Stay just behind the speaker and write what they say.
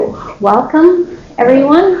Welcome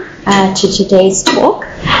everyone to today's talk.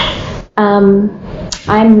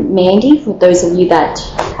 I'm Mandy, for those of you that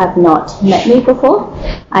have not met me before.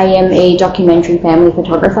 I am a documentary family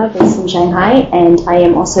photographer based in Shanghai, and I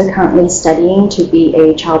am also currently studying to be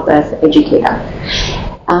a childbirth educator.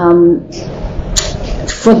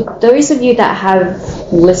 For those of you that have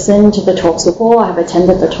listened to the talks before, have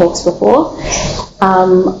attended the talks before,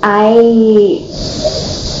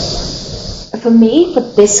 for me, for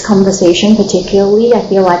this conversation particularly, I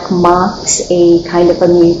feel like marks a kind of a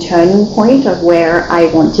new turning point of where I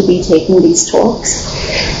want to be taking these talks.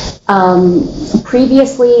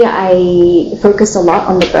 Previously, I focused a lot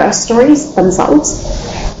on the birth stories themselves,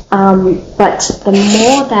 but the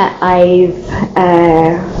more that I've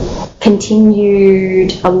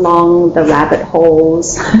continued along the rabbit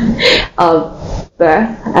holes of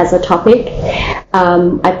birth as a topic,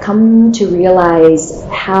 I've come to realize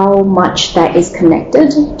how much that is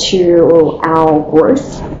connected to our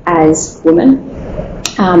growth as women,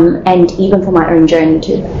 and even for my own journey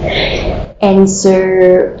too. And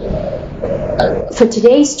so for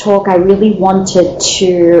today's talk, I really wanted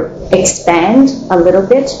to expand a little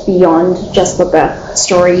bit beyond just the birth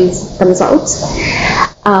stories themselves.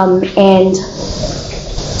 And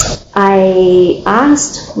I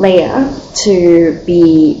asked Leah to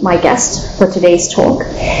be my guest for today's talk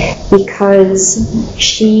because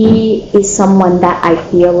she is someone that I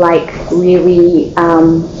feel like really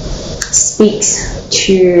speaks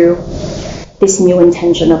to this new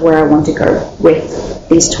intention of where I want to go with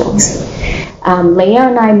these talks. Leah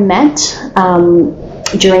and I met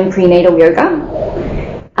during prenatal yoga.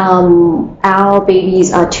 Our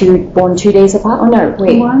babies are born 2 days apart. Oh no,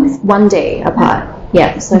 wait, 1 day apart.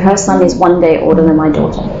 Yeah, so her son is 1 day older than my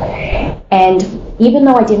daughter. And even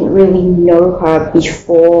though I didn't really know her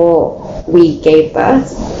before we gave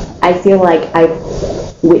birth, I feel like I've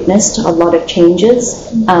witnessed a lot of changes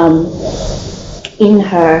in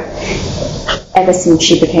her ever since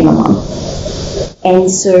she became a mom. And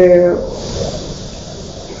so,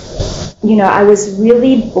 you know, I was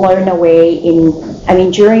really blown away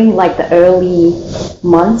during like the early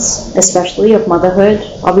months, especially of motherhood.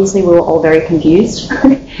 Obviously, we were all very confused.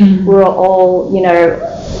 We were all,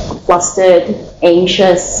 flustered,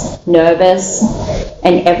 anxious, nervous,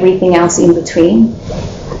 and everything else in between.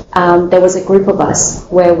 There was a group of us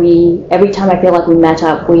where every time I feel like we met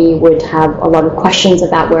up, we would have a lot of questions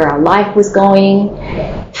about where our life was going,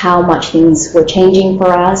 how much things were changing for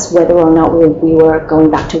us, whether or not we were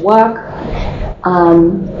going back to work.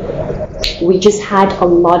 We just had a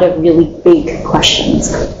lot of really big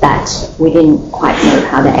questions that we didn't quite know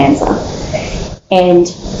how to answer. And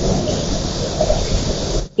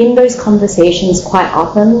in those conversations, quite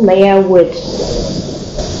often, Leah would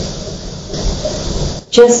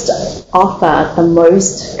just offer the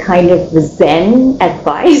most kind of zen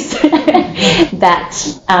advice that,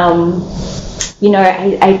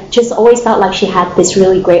 I just always felt like she had this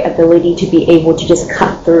really great ability to be able to just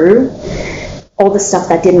cut through all the stuff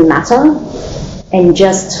that didn't matter and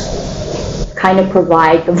just kind of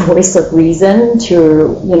provide the voice of reason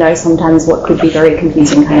to, sometimes what could be very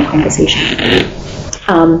confusing kind of conversation.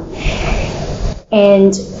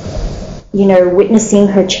 And, witnessing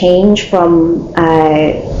her change from,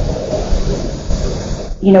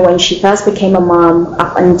 when she first became a mom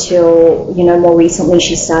up until, more recently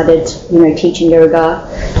she started, teaching yoga,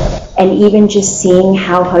 and even just seeing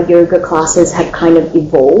how her yoga classes have kind of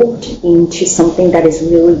evolved into something that is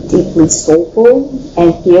really deeply soulful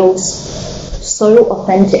and feels so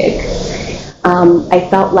authentic. I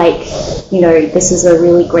felt like, this is a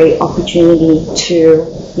really great opportunity to,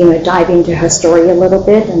 dive into her story a little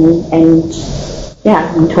bit and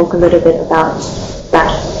talk a little bit about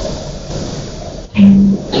that.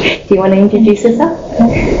 Do you want to introduce yourself?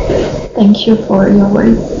 Thank you for your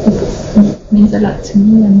words. It means a lot to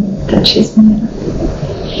me and touches me a lot.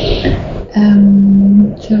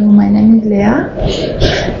 So my name is Leah,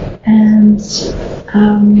 and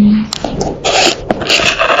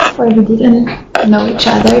we didn't know each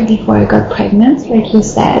other before I got pregnant, like you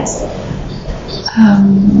said.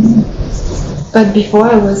 But before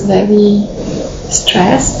I was very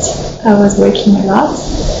stressed. I was working a lot.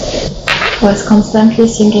 Was constantly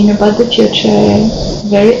thinking about the future,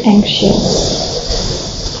 very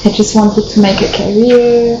anxious. I just wanted to make a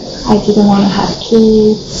career. I didn't want to have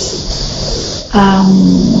kids.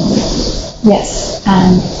 Yes,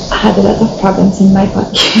 and I had a lot of problems in my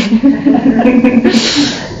body.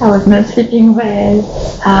 I was not sleeping well.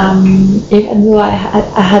 Even though I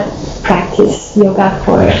had practiced yoga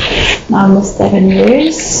for almost 7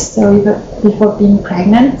 years, so even before being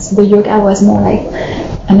pregnant, the yoga was more like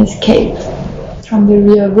an escape from the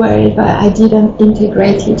real world, but I didn't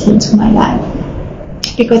integrate it into my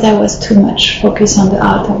life because I was too much focused on the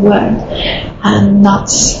outer world and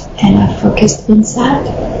not enough focused inside.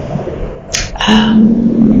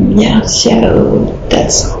 So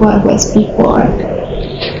that's who I was before.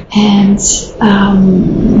 And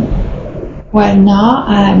now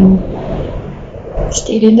I'm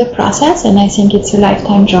still in the process, and I think it's a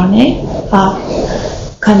lifetime journey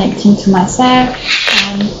of connecting to myself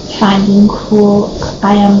and finding who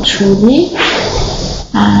I am truly,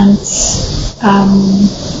 and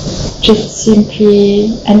just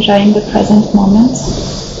simply enjoying the present moment.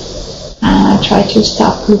 And I try to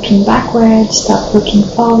stop looking backwards, stop looking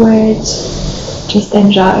forward, just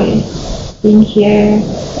enjoy being here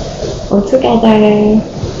all together.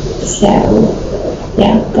 So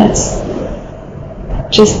yeah, that's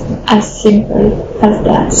just as simple as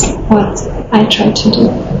that's what I try to do.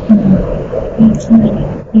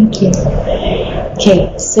 Thank you.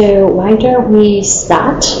 Okay, so why don't we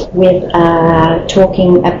start with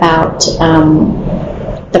talking about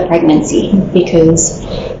the pregnancy, because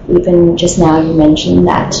even just now you mentioned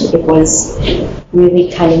that it was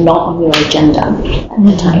really kind of not on your agenda at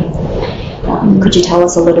the time. Could you tell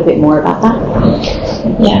us a little bit more about that?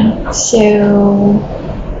 Yeah, so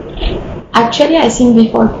actually I think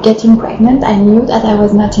before getting pregnant I knew that I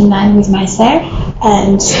was not in line with myself,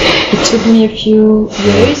 and it took me a few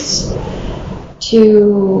years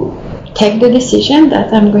to take the decision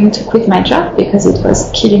that I'm going to quit my job because it was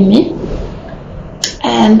killing me,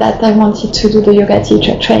 and that I wanted to do the yoga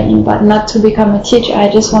teacher training, but not to become a teacher. I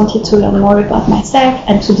just wanted to learn more about myself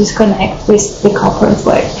and to disconnect with the corporate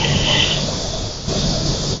world.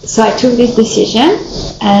 So I took this decision,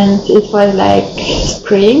 and it was like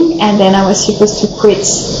spring, and then I was supposed to quit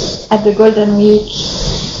at the Golden Week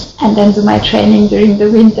and then do my training during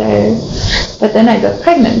the winter, but then I got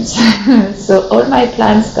pregnant. So all my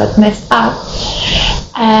plans got messed up,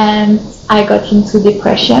 and I got into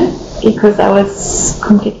depression because I was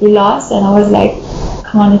completely lost, and I was like,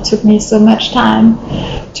 come on, it took me so much time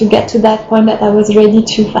to get to that point that I was ready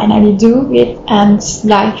to finally do it, and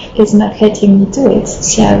life is not letting me do it.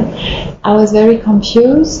 So I was very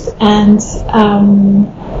confused, and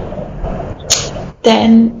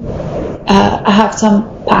then I have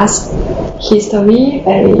some past history,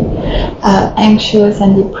 very anxious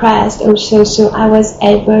and depressed also, so I was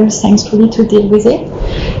able, thankfully, to deal with it.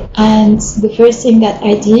 And the first thing that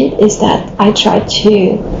I did is that I tried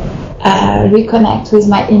to reconnect with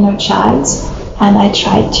my inner child, and I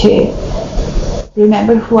tried to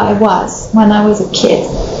remember who I was when I was a kid,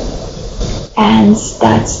 and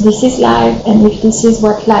that this is life, and if this is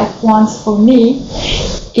what life wants for me,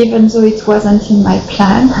 even though it wasn't in my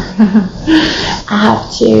plan, I have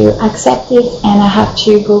to accept it, and I have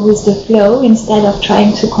to go with the flow instead of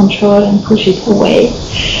trying to control and push it away.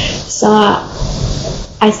 So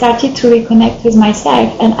I started to reconnect with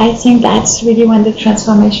myself, and I think that's really when the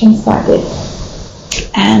transformation started.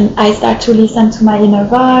 And I started to listen to my inner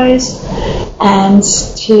voice, and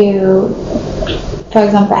to, for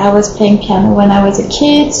example, I was playing piano when I was a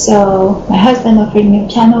kid, so my husband offered me a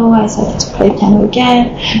piano, I started to play piano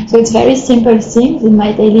again. So it's very simple things in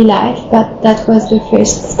my daily life, but that was the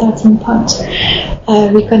first starting point,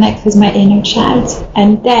 reconnect with my inner child.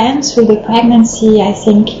 And then through the pregnancy, I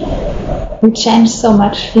think we changed so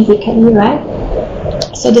much physically, right?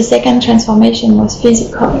 So the second transformation was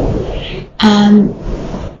physical. And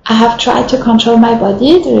I have tried to control my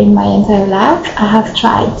body during my entire life. I have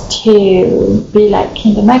tried to be like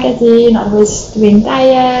in the magazine, always doing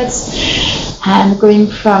diets and going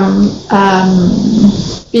from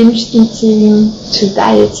binge eating to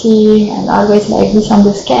dieting, and always like this on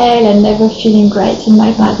the scale and never feeling great in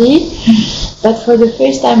my body. But for the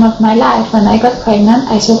first time of my life, when I got pregnant,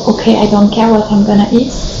 I thought, okay, I don't care what I'm gonna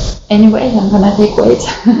eat. Anyway, I'm gonna take weight.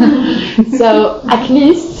 So at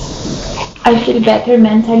least I feel better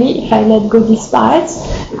mentally if I let go this part,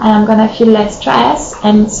 and I'm gonna feel less stress.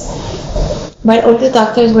 And well, all the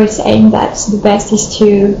doctors were saying that the best is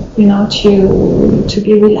to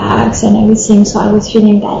be relaxed and everything. So I was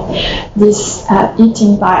feeling that this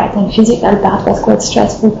eating part and physical part was quite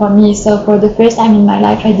stressful for me. So for the first time in my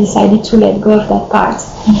life, I decided to let go of that part.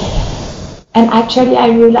 And actually, I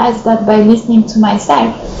realized that by listening to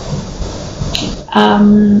myself,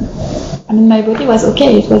 my body was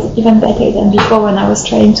okay. It was even better than before when I was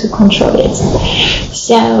trying to control it.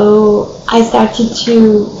 So I started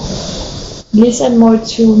to listen more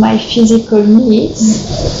to my physical needs,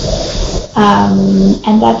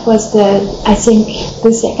 and that was I think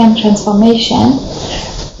the second transformation,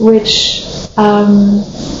 which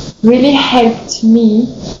really helped me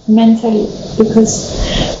mentally,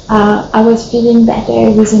 because I was feeling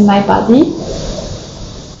better within my body.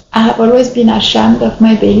 I have always been ashamed of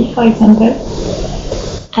my belly, for example.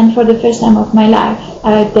 And for the first time of my life,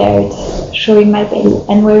 I dared showing my belly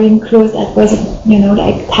and wearing clothes that wasn't,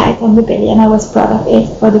 like tight on the belly. And I was proud of it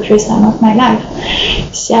for the first time of my life.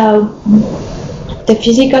 So the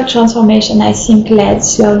physical transformation, I think, led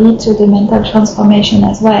slowly to the mental transformation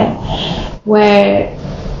as well, where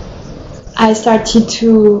I started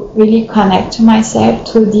to really connect to myself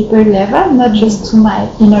to a deeper level, not just to my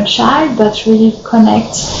inner child, but really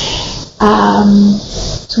connect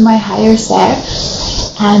to my higher self,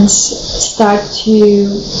 and start to,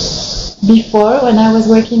 before, when I was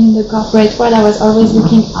working in the corporate world, I was always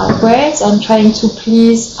looking outwards and trying to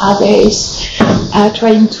please others,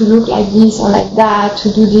 trying to look like this or like that,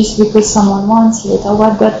 to do this because someone wants it or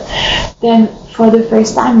what. But then for the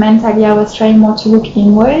first time mentally, I was trying more to look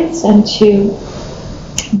inwards and to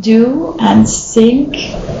do and think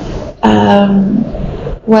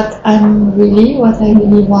what I really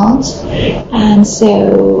want. And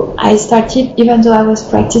so I started, even though I was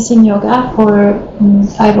practicing yoga for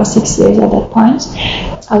 5 or 6 years at that point,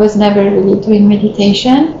 I was never really doing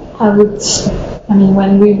meditation.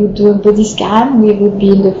 When we would do a body scan, we would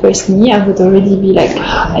be in the first knee. I would already be like,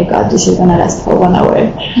 oh my God, this is gonna last for 1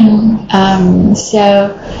 hour.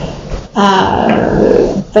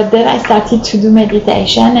 But then I started to do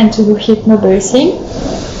meditation and to do hypnobirthing.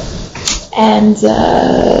 And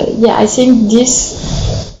I think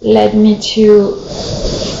this led me to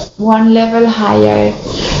one level higher,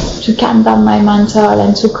 to calm down my mental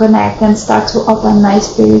and to connect and start to open my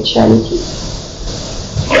spirituality.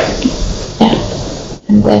 Yeah,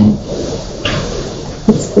 and then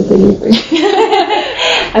it's the delivery.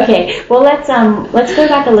 Okay, well let's go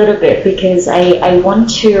back a little bit, because I want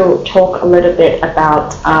to talk a little bit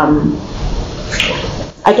about.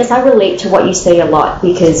 I guess I relate to what you say a lot,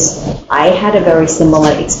 because I had a very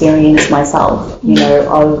similar experience myself,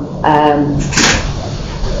 of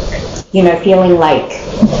feeling like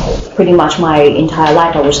pretty much my entire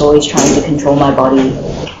life I was always trying to control my body.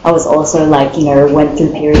 I was also went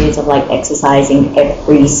through periods of exercising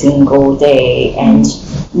every single day and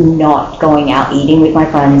not going out eating with my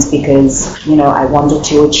friends because, I wanted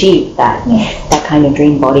to achieve that kind of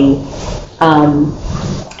dream body,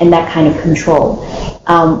 and that kind of control.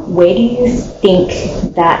 Where do you think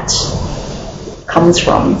that comes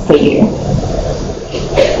from for you?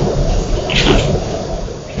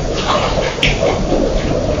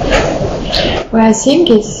 Well, I think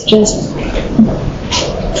it's just,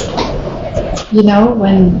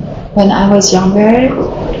 when I was younger,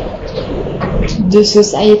 the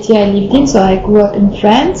society I lived in, so I grew up in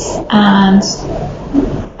France, and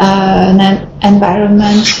an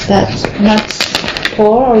environment that's not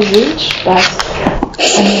poor or rich, but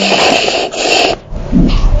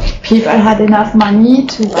people had enough money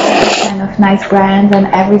to buy this kind of nice brands and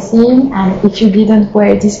everything, and if you didn't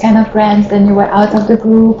wear this kind of brands, then you were out of the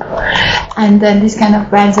group. And then this kind of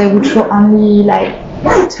brands, they would show only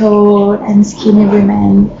tall and skinny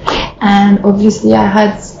women, and obviously I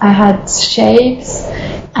had shapes,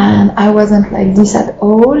 and I wasn't like this at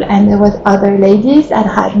all. And there was other ladies that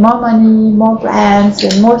had more money, more brands,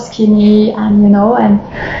 and more skinny, and and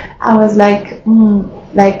I was like,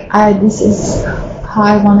 this is how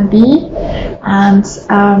I want to be. And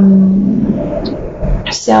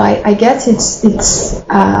so I guess it's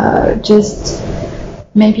just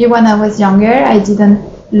maybe when I was younger, I didn't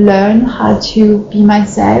learn how to be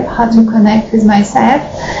myself, how to connect with myself,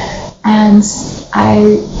 and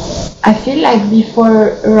I feel like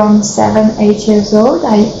before around 7-8 years old,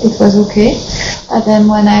 it was okay. But then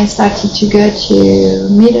when I started to go to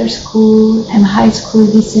middle school and high school,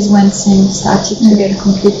 this is when things started to get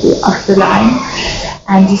completely off the line.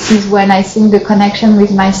 And this is when I think the connection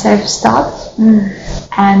with myself stopped.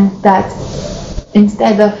 And that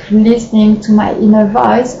instead of listening to my inner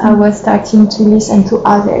voice, I was starting to listen to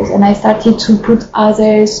others. And I started to put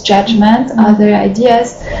others' judgment, other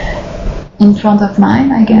ideas in front of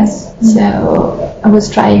mine, I guess. So I was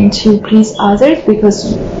trying to please others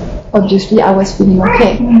because obviously I was feeling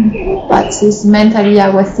okay. But mentally I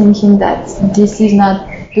was thinking that this is not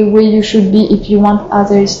the way you should be if you want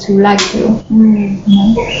others to like you.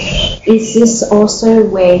 Is this also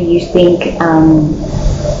where you think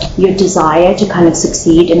your desire to kind of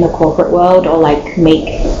succeed in the corporate world or make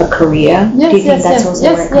a career? Yes, do you think that's also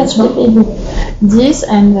where it comes from? This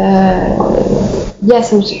and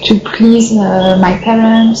yes, also to please my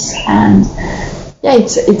parents, and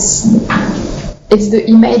it's the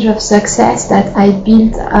image of success that I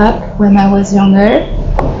built up when I was younger.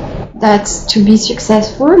 That to be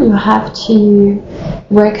successful, you have to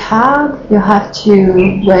work hard, you have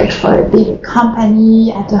to work for a big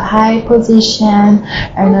company at a high position,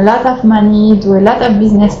 earn a lot of money, do a lot of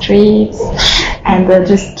business trips, and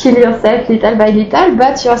just kill yourself little by little,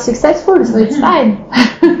 but you're successful, so it's fine.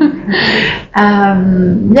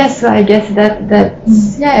 So I guess that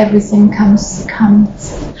everything comes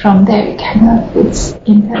from there, kind of. It's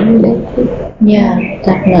interrelated. Yeah,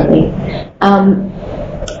 definitely.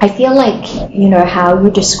 I feel like, how you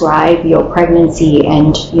describe your pregnancy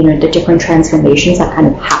and, the different transformations that kind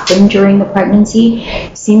of happened during the pregnancy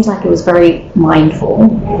seems like it was very mindful.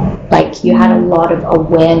 Like you had a lot of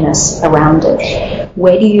awareness around it.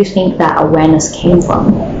 Where do you think that awareness came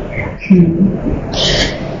from?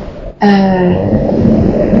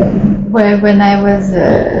 When I was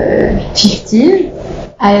 15,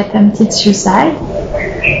 I attempted suicide.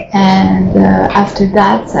 And after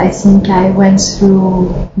that, I think I went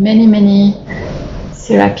through many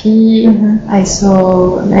therapy. I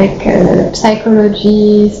saw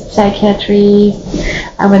psychologists, psychiatrists.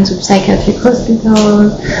 I went to psychiatric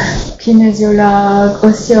hospital, kinesiolog,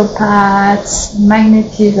 osteopath,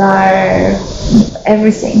 magnetizer,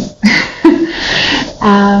 everything.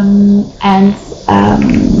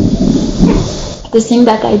 The thing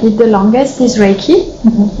that I did the longest is Reiki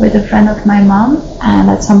with a friend of my mom, and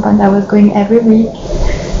at some point I was going every week,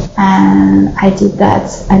 and I did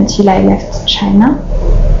that until I left China.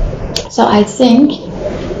 So I think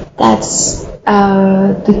that's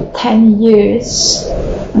the 10 years,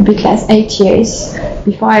 a bit less, 8 years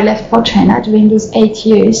before I left for China. During those 8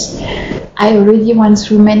 years, I already went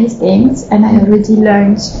through many things, and I already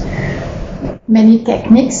learned many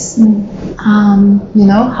techniques,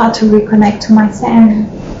 how to reconnect to myself,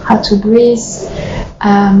 how to breathe,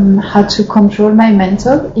 how to control my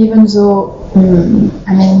mental, even though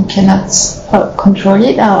cannot control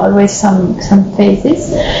it. There are always some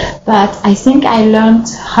phases, but I think I learned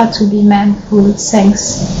how to be mindful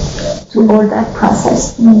thanks to all that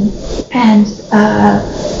process. And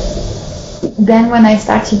then when I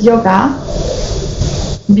started yoga,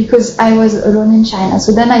 because I was alone in China,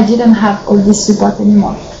 so then I didn't have all this support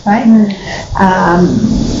anymore, right?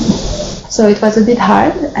 So it was a bit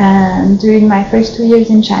hard, and during my first 2 years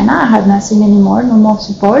in China, I had nothing anymore, no more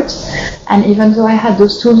support. And even though I had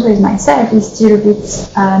those tools with myself, it's still a bit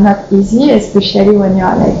not easy, especially when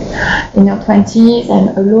you're like in your 20s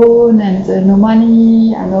and alone and no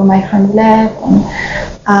money, and all my friends left.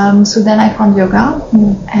 And so then I found yoga,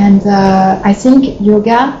 and I think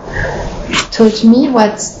yoga taught me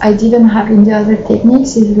what I didn't have in the other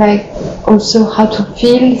techniques, is like also how to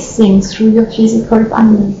feel things through your physical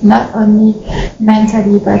body, not only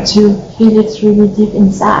mentally, but to feel it really deep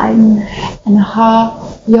inside, and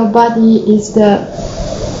how your body is the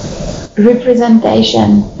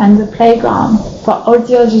representation and the playground for all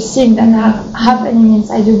the other things that are happening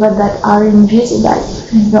inside you but that are invisible.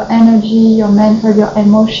 Your energy, your mental, your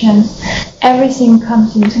emotions, everything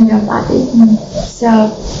comes into your body.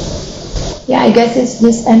 So I guess it's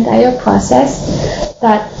this entire process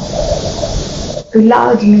that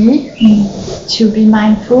allowed me to be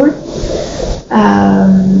mindful,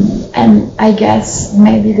 and I guess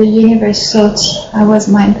maybe the universe thought I was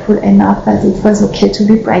mindful enough that it was okay to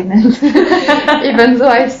be pregnant, even though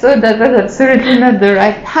I thought that was absolutely not the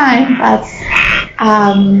right time. But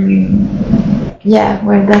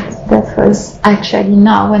that was actually,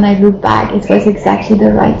 now when I look back, it was exactly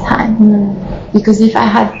the right time. Because if I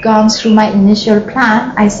had gone through my initial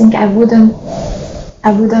plan, I think I wouldn't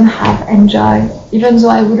have enjoyed, even though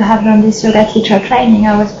I would have done this yoga teacher training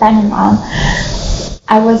I was planning on.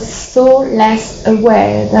 I was so less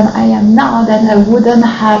aware than I am now that I wouldn't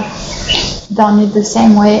have done it the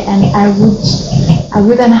same way, and I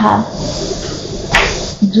wouldn't have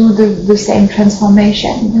do the same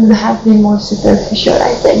transformation. It would have been more superficial,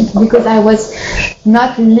 I think, because I was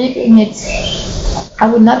not living it. I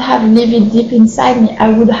would not have lived it deep inside me. I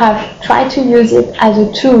would have tried to use it as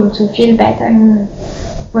a tool to feel better.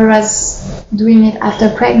 Whereas doing it after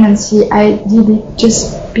pregnancy, I did it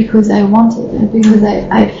just because I wanted it, because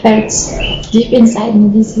I felt deep inside me,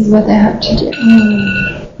 this is what I have to do.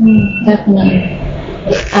 Definitely.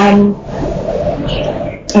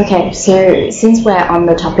 Okay, so since we're on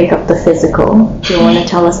the topic of the physical, do you want to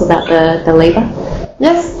tell us about the labor?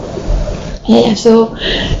 Yes. Yeah, so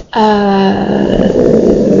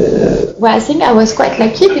I think I was quite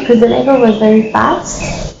lucky because the labor was very fast.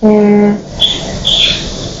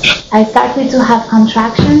 I started to have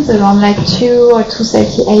contractions around like 2 or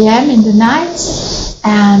 2:30 a.m. in the night,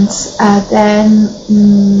 And then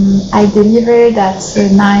I delivered at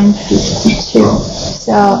 9:52.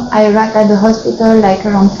 So I arrived at the hospital like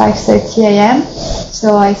around 5:30 a.m.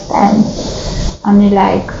 So I spent only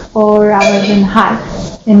like 4 hours and a half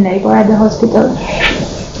in labor at the hospital.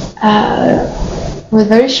 It was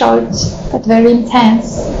very short but very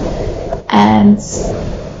intense, and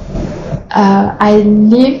I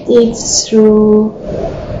lived it through.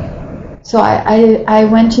 So I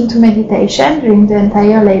went into meditation during the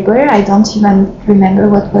entire labor. I don't even remember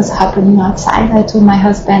what was happening outside. I told my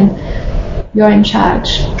husband, "You're in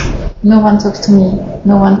charge. No one talks to me.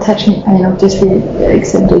 No one touched me." I mean, obviously,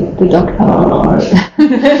 except the doctor.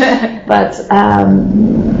 But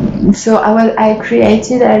so I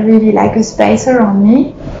created a really like a space around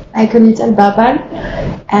me, like a little bubble.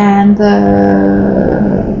 And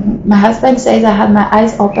my husband says I had my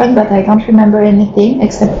eyes open, but I don't remember anything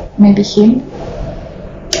except maybe him.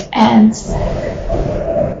 And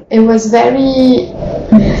it was very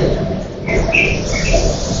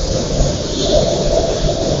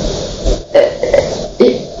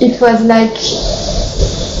it was like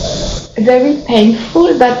very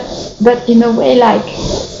painful, but in a way like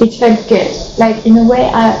it felt good. Like in a way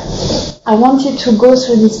I wanted to go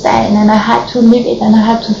through this pain, and I had to live it, and I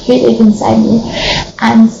had to feel it inside me.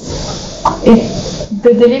 And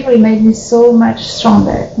the delivery made me so much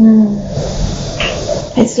stronger.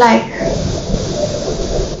 It's like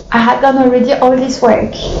I had done already all this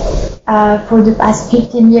work for the past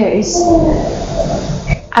 15 years.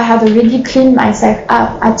 I had already cleaned myself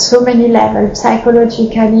up at so many levels,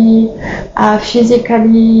 psychologically,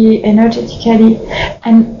 physically, energetically,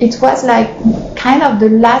 and it was like kind of the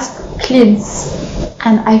last cleanse.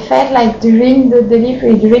 And I felt like during the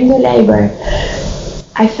delivery, during the labor,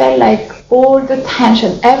 I felt like all the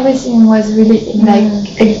tension, everything was really like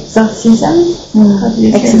exorcism. How do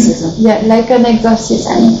you say? Exorcism. Yeah, like an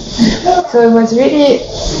exorcism. So it was really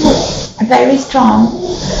very strong.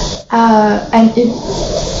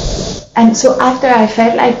 And so after I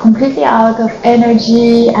felt like completely out of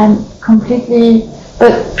energy and completely,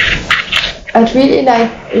 but really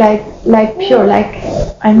like pure, like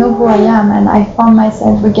I know who I am and I found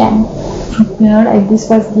myself again. You know, like this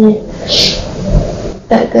was the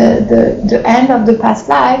end of the past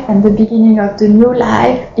life and the beginning of the new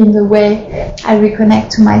life, in the way I reconnect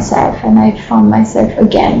to myself and I found myself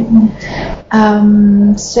again.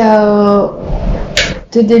 So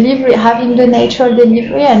the delivery, having the natural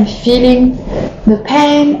delivery and feeling the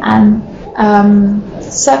pain and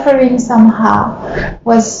suffering somehow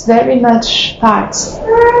was very much part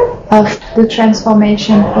of the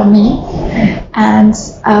transformation for me. And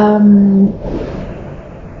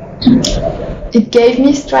it gave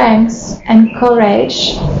me strength and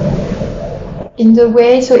courage in the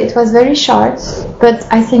way, so it was very short, but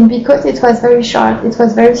I think because it was very short, it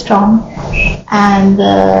was very strong. And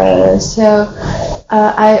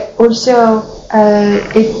I also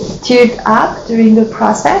it teared up during the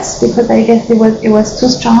process because I guess it was too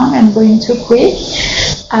strong and going too quick.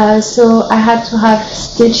 So I had to have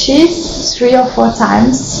stitches 3 or 4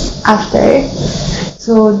 times after.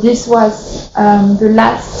 So this was the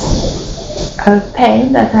last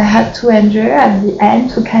pain that I had to endure at the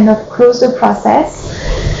end to kind of close the process.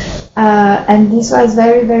 And this was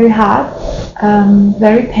very, very hard,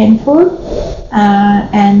 very painful,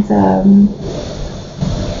 and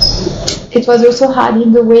it was also hard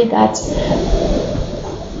in the way that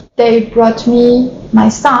they brought me my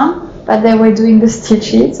son, but they were doing the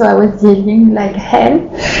stitches, so I was yelling like hell,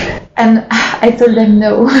 and I told them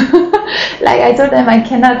no. Like I told them I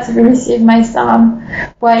cannot receive my son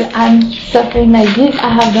while I'm suffering like this. I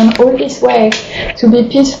have done all this work to be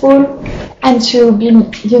peaceful and to be,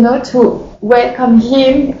 you know, to welcome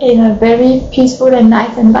him in a very peaceful and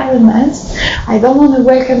nice environment. I don't want to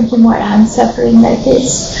welcome him while I'm suffering like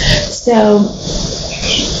this. So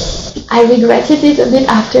I regretted it a bit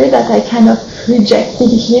after that. I kind of rejected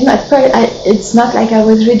him. At first, it's not like I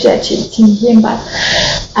was rejecting him, but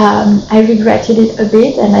I regretted it a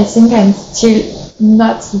bit, and I think I'm still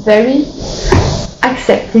not very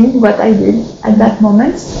accepting what I did at that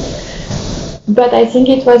moment. But I think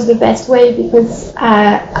it was the best way because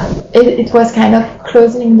it was kind of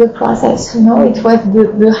closing the process, you know. It was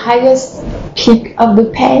the highest peak of the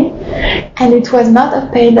pain, and it was not a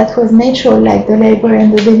pain that was natural like the labor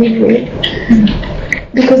and the delivery,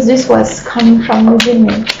 because this was coming from within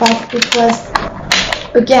me, but it was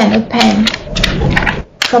again a pain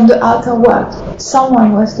from the outer world.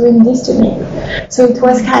 Someone was doing this to me. So it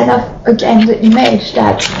was kind of again the image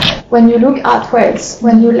that when you look outwards,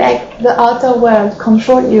 when you let the outer world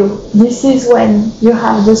control you, this is when you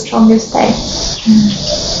have the strongest pain.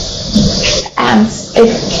 and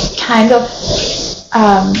it kind of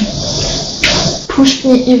pushed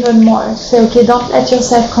me even more. So, okay, don't let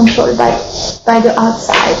yourself controlled by the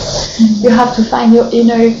outside. You have to find your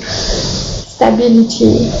inner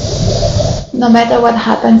stability, no matter what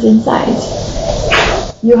happens inside.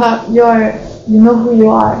 You know who you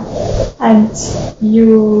are, and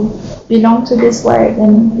you belong to this world,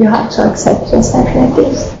 and you have to accept yourself like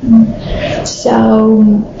this. So,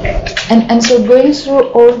 and so going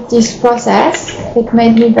through all this process, it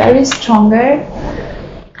made me very stronger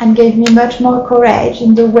and gave me much more courage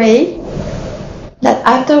in the way that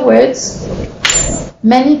afterwards,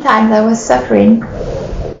 many times I was suffering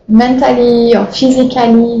mentally or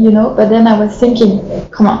physically, but then I was thinking,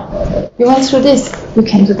 come on, you went through this, you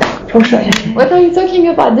can do that, for sure. What are you talking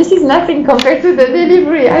about? This is nothing compared to the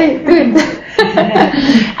delivery, good.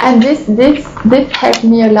 And this helped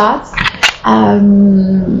me a lot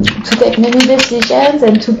to take many decisions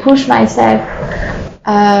and to push myself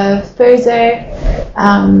further.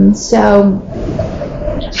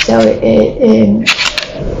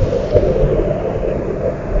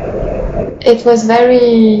 It was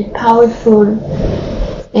very powerful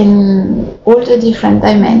in all the different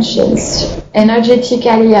dimensions.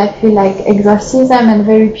 Energetically, I feel like exorcism and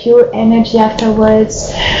very pure energy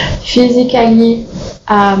afterwards. Physically,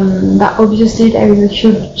 but obviously there is a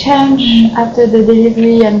huge change after the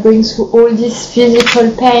delivery and going through all this physical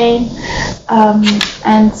pain,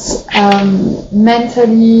 and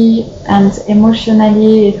mentally and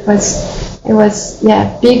emotionally, it was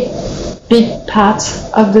big part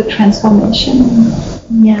of the transformation.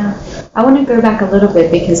 Yeah, I want to go back a little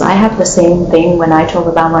bit because I have the same thing when I talk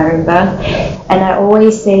about my own birth, and I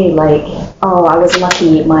always say like, oh, I was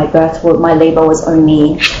lucky my labor was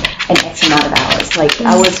only an X amount of hours. Like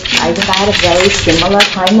I think I had a very similar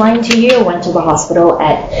timeline to you. I went to the hospital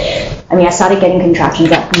I started getting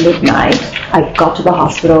contractions at midnight. I got to the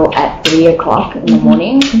hospital at 3 o'clock in the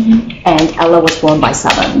morning, and Ella was born by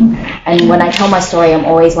 7. And when I tell my story, I'm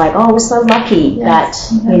always like, oh, I was so lucky that.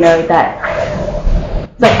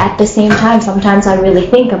 But at the same time, sometimes I really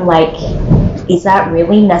think, I'm like, is that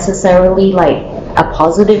really necessarily like a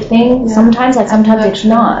positive thing? Yeah. Sometimes it's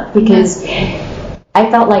not, because I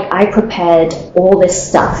felt like I prepared all this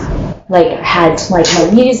stuff. Like I had like my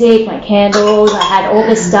music, my candles, I had all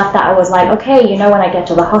this stuff that I was like, okay, when I get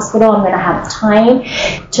to the hospital, I'm going to have time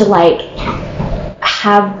to like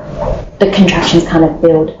have the contractions kind of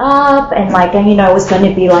build up, and like, and it was going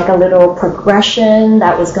to be like a little progression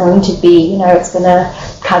that was going to be, it's going to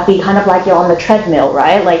be kind of like you're on the treadmill,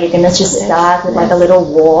 right? Like you're going to just start with like a little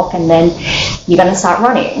walk, and then you're going to start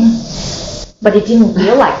running. But it didn't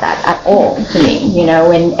feel like that at all to me,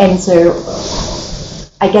 and so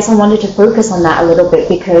I guess I wanted to focus on that a little bit,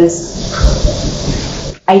 because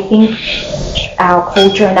I think our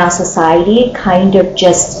culture and our society kind of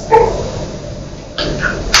just,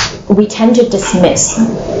 we tend to dismiss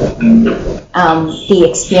the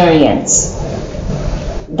experience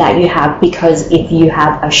that you have, because if you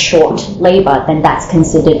have a short labor, then that's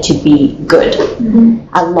considered to be good.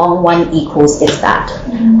 A long one equals this, that.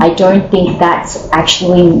 I don't think that's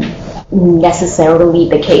actually necessarily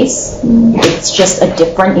the case. It's just a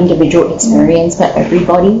different individual experience for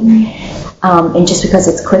everybody. And just because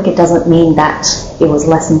it's quick, it doesn't mean that it was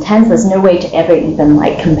less intense. There's no way to ever even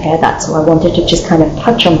like compare that. So I wanted to just kind of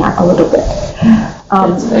touch on that a little bit.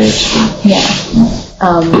 That's very true. Yeah.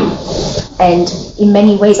 And in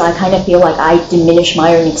many ways, I kind of feel like I diminish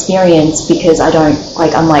my own experience, because I don't,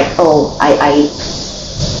 like, I'm like, oh, I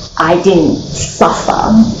didn't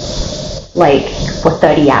suffer like for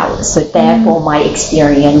 30 hours, so therefore my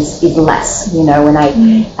experience is less, and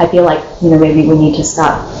I feel like, maybe we need to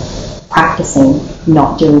start practicing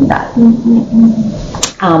not doing that.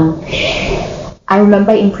 I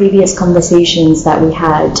remember in previous conversations that we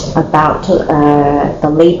had about the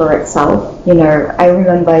labor itself, I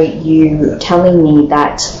remember you telling me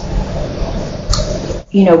that,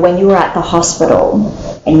 when you were at the hospital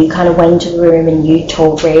and you kind of went into the room and you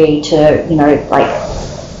told Ray to, like,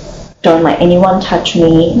 don't let anyone touch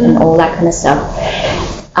me and all that kind of stuff.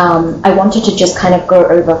 I wanted to just kind of go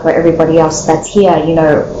over for everybody else that's here,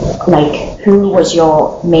 like, who was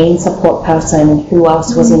your main support person? Who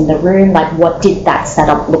else was in the room? Like, what did that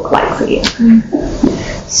setup look like for you?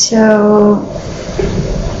 So,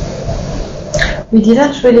 we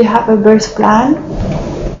didn't really have a birth plan.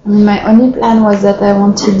 My only plan was that I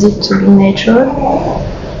wanted it to be nature.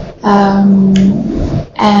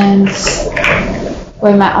 And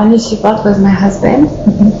my only support was my husband.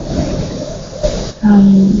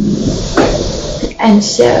 And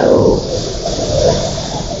so,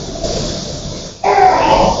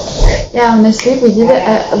 honestly, we did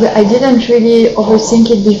I didn't really overthink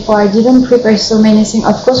it before. I didn't prepare so many things.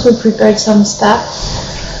 Of course, we prepared some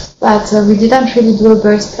stuff, but we didn't really do a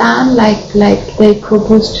birth plan like they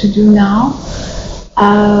propose to do now.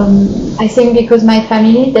 I think because my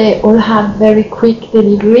family, they all have very quick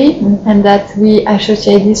delivery, and that we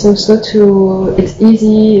associate this also to it's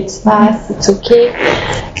easy, it's fast, it's okay.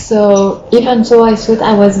 So even though I thought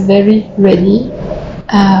I was very ready,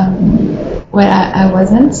 well, I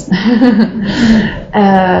wasn't.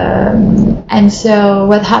 And so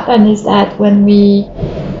what happened is that when we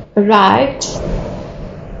arrived,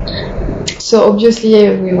 so obviously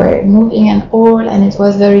we were moving and all, and it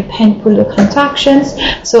was very painful, the contractions.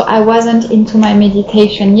 So I wasn't into my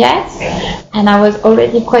meditation yet, and I was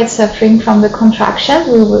already quite suffering from the contractions,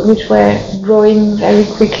 which were growing very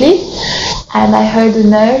quickly. And I heard a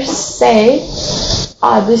nurse say,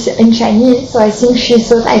 this in Chinese, so I think she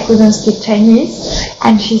thought I couldn't speak Chinese,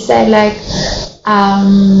 and she said like,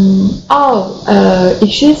 if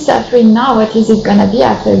she's suffering now, what is it gonna be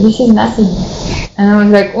after? This is nothing. And I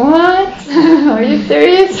was like, what? Are you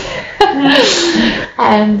serious?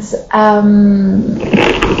 And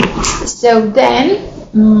so then,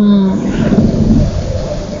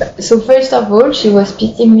 so first of all, she was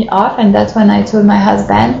picking me off, and that's when I told my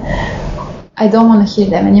husband, I don't want to hear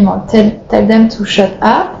them anymore. Tell them to shut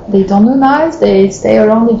up. They don't do noise. They stay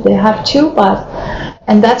around if they have to,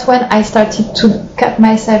 and that's when I started to cut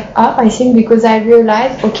myself up, I think, because I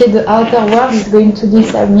realized, okay, the outer world is going to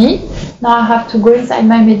disturb me. Now I have to go inside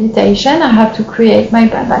my meditation. I have to create my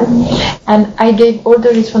body. And I gave all the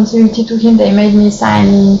responsibility to him. They made me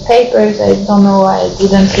sign papers. I don't know. I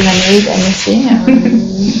didn't even read anything.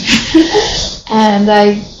 And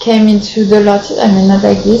I came into the lotus. I mean, not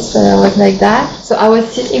like this, but I was like that. So I was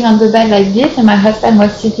sitting on the bed like this, and my husband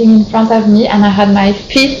was sitting in front of me, and I had my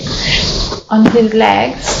feet on his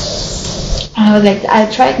legs. I was like, I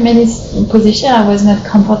tried many positions, I was not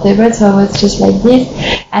comfortable, so I was just like this,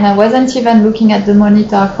 and I wasn't even looking at the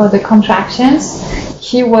monitor for the contractions.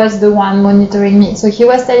 He was the one monitoring me, so he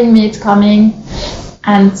was telling me it's coming,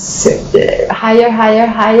 and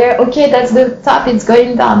higher, okay, that's the top, it's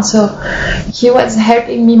going down. So he was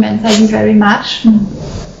helping me mentally very much,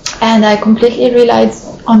 and I completely relied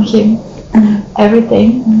on him,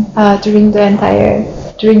 everything, during the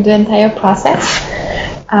entire process.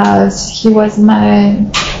 He was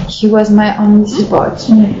my only support.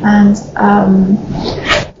 And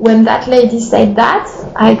when that lady said that,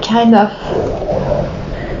 I kind of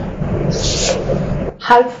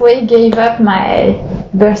halfway gave up my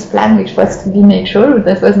birth plan, which was to be natural.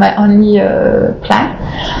 That was my only plan,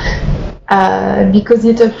 because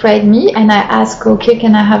it afraid me. And I asked, okay,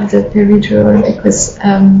 can I have the peridural, because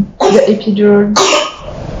the epidural,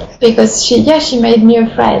 because she made me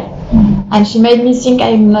afraid. And she made me think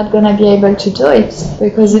I'm not gonna be able to do it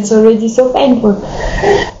because it's already so painful.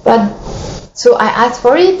 But so I asked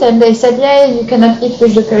for it, and they said, yeah, you cannot eat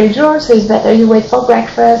with the peridural, so it's better you wait for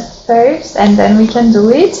breakfast first, and then we can do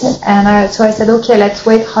it. And so I said, okay, let's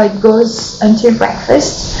wait how it goes until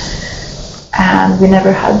breakfast. And we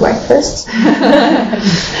never had breakfast.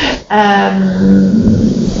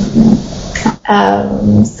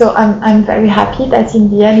 So I'm very happy that in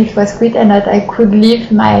the end it was good, and that I could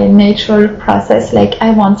live my natural process like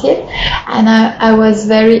I wanted. And I was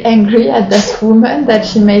very angry at that woman that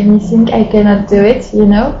she made me think I cannot do it,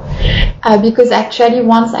 because actually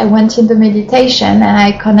once I went into meditation and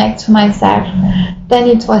I connect to myself, then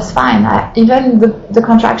it was fine. Even the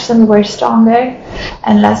contractions were stronger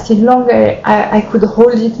and lasted longer. I could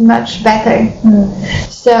hold it much better.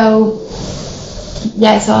 So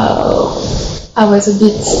yeah, so I was a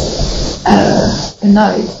bit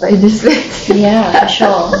annoyed by this lady. Yeah, for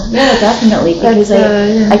sure. Yeah, definitely. Because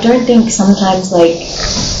I don't think sometimes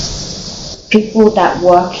people that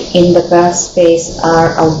work in the birth space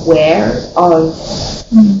are aware of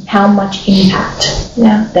how much impact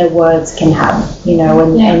their words can have,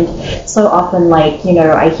 and so often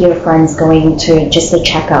I hear friends going to just a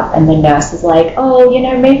checkup, and the nurse is like,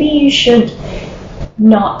 maybe you should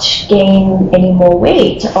not gain any more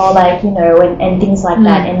weight, or and things like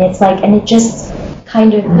that, and it's and it just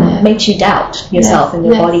kind of makes you doubt yourself and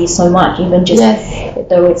your body so much, even just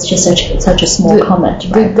though it's just such a small comment,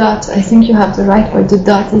 right? The doubt, I think you have the right word. The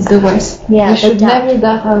doubt is the worst. We should never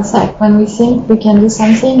doubt ourselves. When we think we can do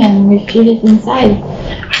something and we feel it inside,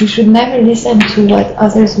 we should never listen to what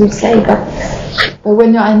others will say. But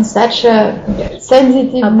when you're in such a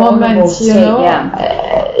sensitive moment,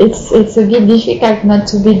 it's a bit difficult not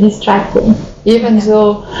to be distracted, even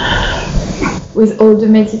though with all the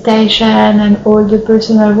meditation and all the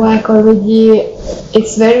personal work already,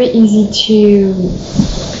 it's very easy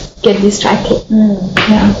get distracted.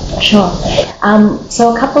 Yeah, sure.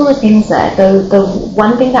 So a couple of things there. The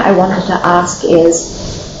one thing that I wanted to ask is,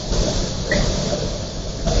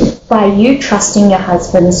 by you trusting your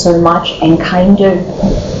husband so much and kind of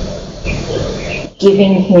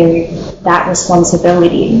giving him that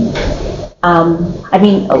responsibility, I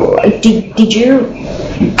mean, did you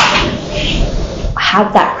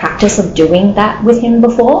have that practice of doing that with him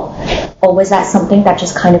before, or was that something that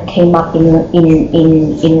just kind of came up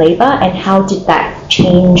in labor? And how did that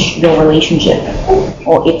change your relationship,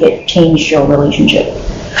 or if it changed your relationship?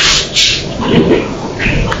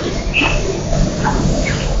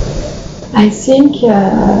 I think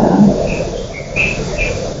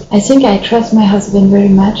I trust my husband very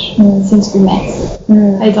much since we met.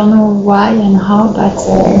 I don't know why and how, but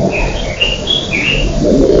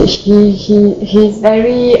he's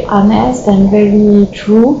very honest and very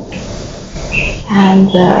true, and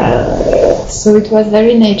so it was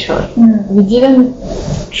very natural. We didn't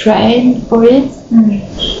train for it.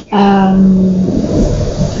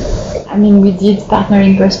 I mean, we did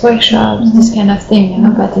partnering birth workshops, this kind of thing, you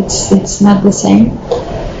know, but it's not the same.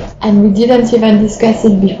 And we didn't even discuss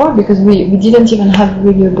it before because we didn't even have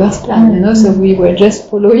really a birth plan, you know, so we were just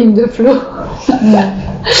following the flow.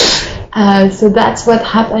 So that's what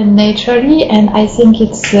happened naturally, and I think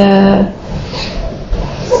it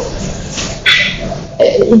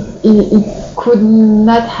could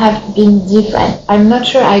not have been different. I'm not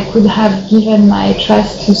sure I could have given my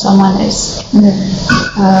trust to someone else.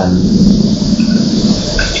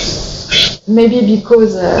 Maybe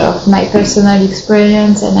because of my personal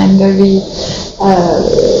experience, and I'm very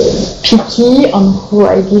picky on who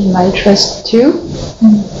I give my trust to.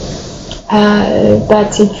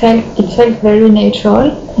 But it felt very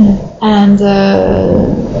natural, and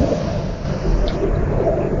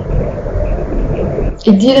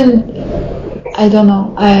it didn't. I don't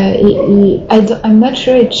know. I'm not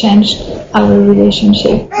sure it changed our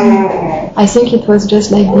relationship. I think it was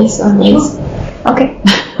just like this always. Okay.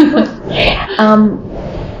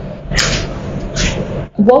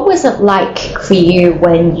 What was it like for you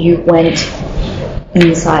when you went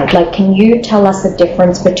inside? Like, can you tell us the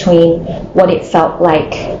difference between what it felt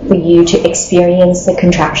like for you to experience the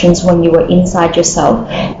contractions when you were inside yourself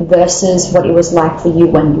versus what it was like for you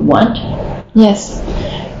when you weren't? Yes.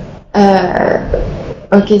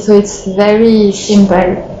 Okay, so it's very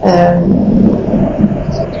simple.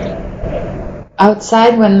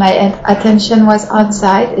 Outside, when my attention was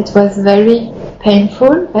outside, it was very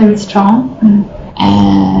painful, very strong,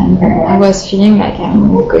 and I was feeling like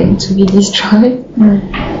I'm going to be destroyed.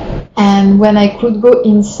 And when I could go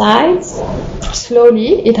inside,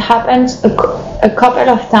 slowly, it happened a couple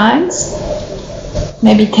of times,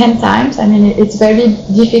 maybe 10 times. I mean, it's very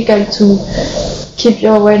difficult to keep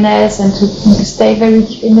your awareness and to stay very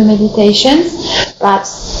deep in the meditations, but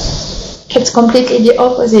it's completely the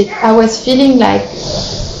opposite. I was feeling like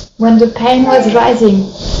when the pain was rising,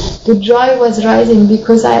 the joy was rising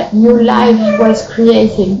because I knew life was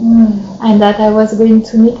creating, and that I was going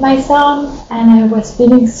to meet my son, and I was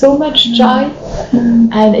feeling so much joy,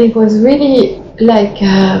 and it was really like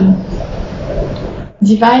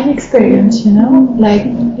divine experience, you know, like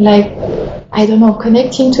I don't know,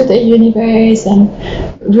 connecting to the universe, and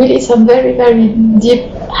really some very, very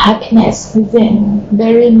deep happiness within,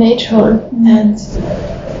 very natural. And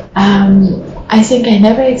I think I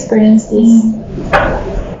never experienced this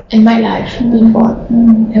in my life before.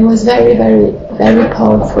 It was very, very, very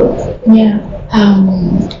powerful. Yeah.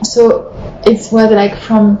 So it was like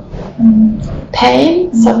from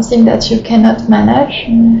pain, something that you cannot manage,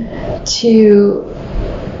 to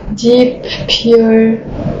deep, pure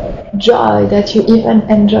joy that you even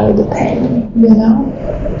enjoy the pain, you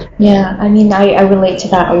know? Yeah, I mean, I relate to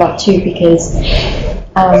that a lot too, because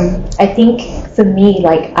I think for me,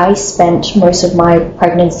 like, I spent most of my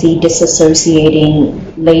pregnancy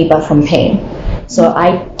disassociating labor from pain. So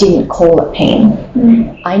I didn't call it pain.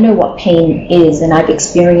 I know what pain is, and I've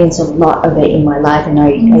experienced a lot of it in my life, and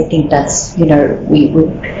I think that's, you know,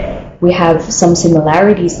 we have some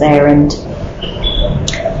similarities there. And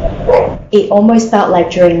it almost felt like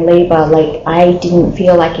during labor, like I didn't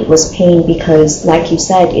feel like it was pain because, like you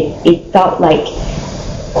said, it felt like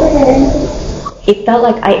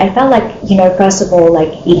I felt like, you know, first of all,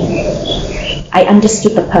 like I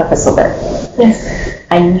understood the purpose of it. Yes.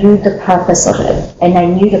 I knew the purpose of it, and I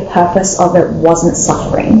knew the purpose of it wasn't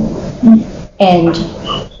suffering. And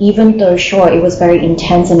even though, sure, it was very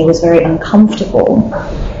intense and it was very uncomfortable,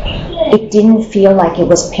 it didn't feel like it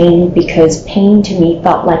was pain, because pain to me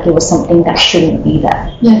felt like it was something that shouldn't be there.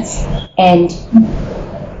 Yes. And,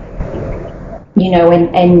 you know,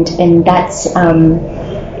 and that's,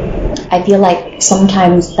 I feel like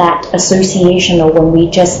sometimes that association, or when we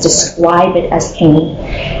just describe it as pain,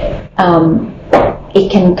 it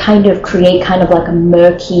can kind of create kind of like a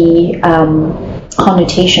murky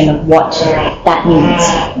connotation of what that means.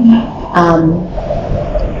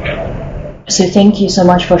 So thank you so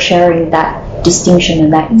much for sharing that distinction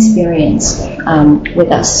and that experience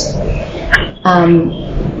with us.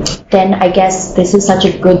 Then I guess this is such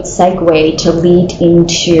a good segue to lead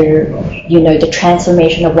into, the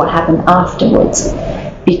transformation of what happened afterwards,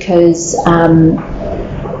 because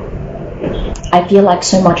I feel like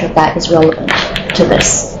so much of that is relevant to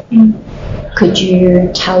this. Could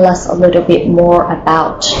you tell us a little bit more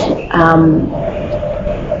about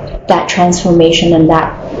that transformation and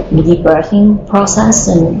that rebirthing process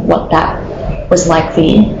and what that was like for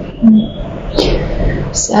you?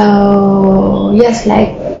 So yes,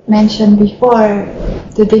 like mentioned before,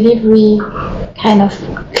 the delivery kind of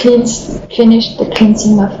finished the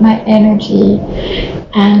cleansing of my energy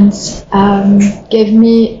and gave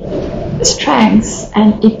me strength,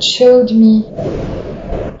 and it showed me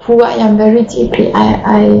who I am very deeply.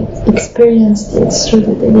 I experienced it through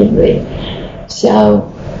the delivery.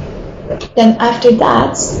 So then after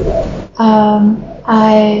that,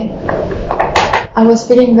 I was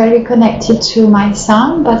feeling very connected to my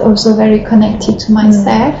son, but also very connected to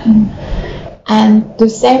myself. And the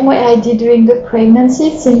same way I did during the pregnancy,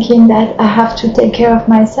 thinking that I have to take care of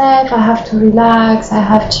myself, I have to relax, I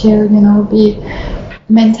have to, be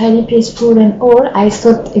mentally peaceful and all, I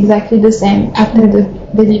thought exactly the same after the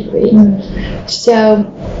delivery. So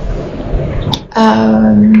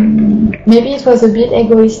maybe it was a bit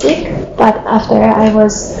egoistic, but after I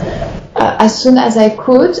was, as soon as I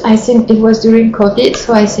could, I think it was during COVID,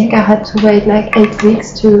 so I think I had to wait like 8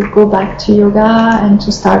 weeks to go back to yoga and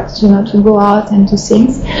to start, to go out and do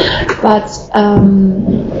things. But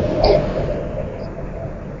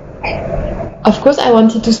of course, I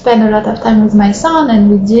wanted to spend a lot of time with my son, and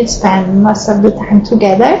we did spend most of the time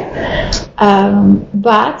together.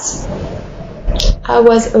 But I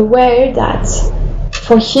was aware that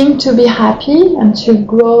for him to be happy and to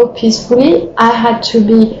grow peacefully, I had to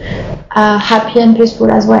be happy and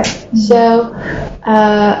peaceful as well. So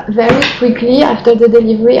very quickly after the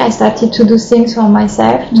delivery, I started to do things for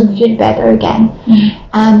myself to feel better again.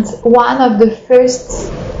 And one of the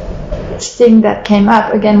first thing that came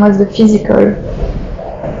up again was the physical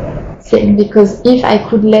thing, because if I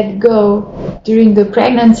could let go during the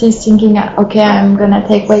pregnancy thinking, okay, I'm gonna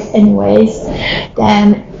take weight anyways,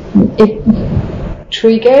 then it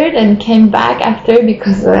triggered and came back after,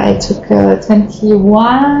 because I took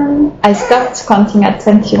 21, I stopped counting at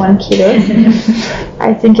 21 kilos.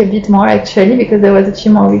 I think a bit more actually, because there was a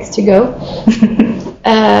few more weeks to go.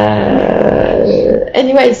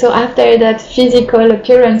 Anyway, so after that physical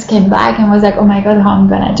appearance came back, and was like, oh my god, how I'm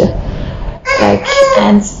gonna do?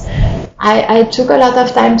 And I took a lot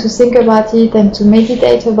of time to think about it and to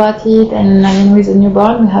meditate about it, and I mean, with a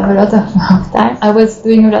newborn we have a lot of time. I was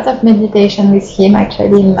doing a lot of meditation with him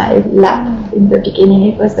actually in my lap in the beginning.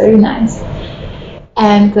 It was very nice.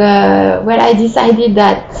 And I decided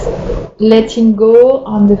that letting go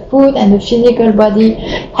on the food and the physical body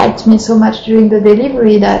helped me so much during the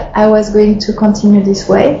delivery that I was going to continue this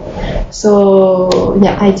way. So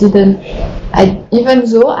yeah, even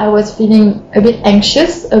though I was feeling a bit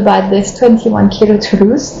anxious about this 21 kilo to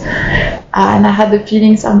lose, and I had the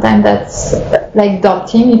feeling sometimes that's like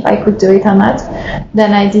doubting if I could do it or not,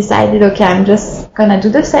 then I decided, okay, I'm just gonna do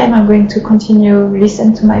the same. I'm going to continue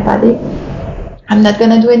listen to my body. I'm not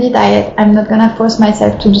gonna do any diet. I'm not gonna force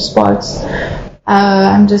myself to do sports.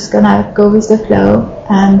 I'm just gonna go with the flow,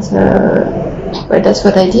 and that's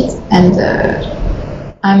what I did. And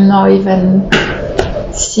I'm now even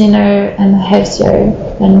thinner and healthier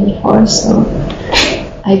than before, so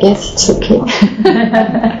I guess it's okay.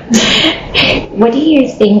 What do you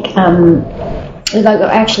think?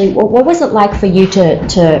 Actually, what was it like for you to?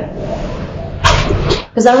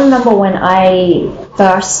 Because I remember when I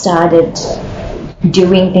first started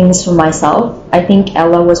doing things for myself, I think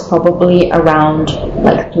Ella was probably around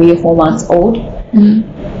like 3 or 4 months old.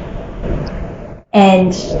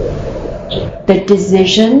 And the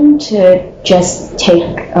decision to just take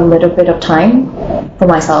a little bit of time for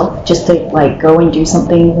myself, just to like go and do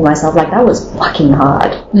something for myself, like that was fucking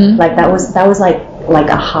hard. Like that was like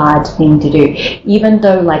a hard thing to do. Even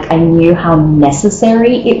though like I knew how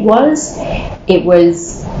necessary it was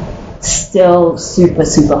still super,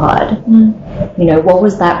 super hard. What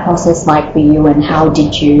was that process like for you, and how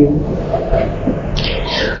did you,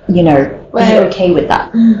 be okay with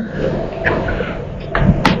that?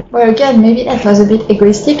 Well, again, maybe that was a bit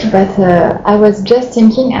egoistic, but I was just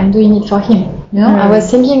thinking I'm doing it for him. You know, I was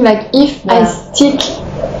thinking like if I stick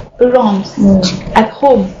around at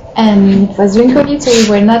home, and it was during COVID, so we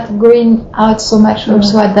were not going out so much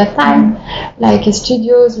also at that time. Like a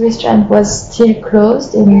studios, restaurant was still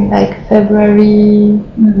closed in like February,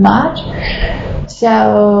 March.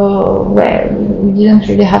 So we didn't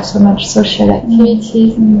really have so much social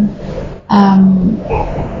activities.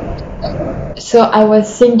 So I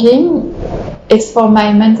was thinking, it's for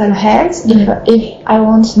my mental health. If I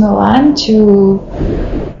want no one to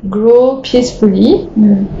grow peacefully,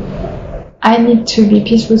 I need to be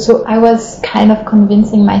peaceful. So I was kind of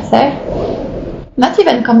convincing myself, not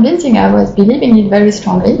even convincing, I was believing it very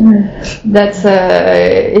strongly, that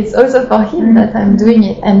it's also for him that I'm doing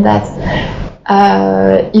it, and that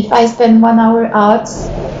if I spend 1 hour out,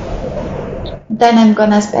 then I'm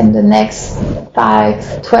gonna spend the next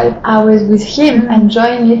 5-12 hours with him,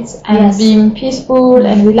 enjoying it and being peaceful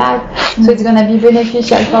and relaxed. So it's gonna be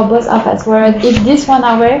beneficial for both of us. Whereas if this 1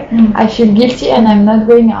 hour I feel guilty and I'm not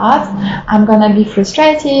going out, I'm gonna be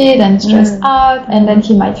frustrated and stressed out, and then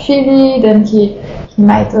he might feel it, and he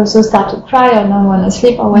might also start to cry or not want to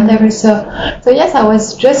sleep or whatever. So yes, I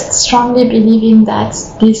was just strongly believing that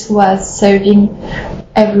this was serving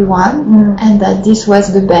everyone and that this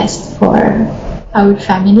was the best for our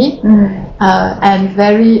family. And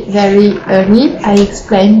very, very early I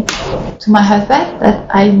explained to my husband that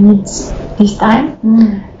I need this time,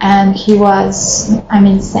 and he was,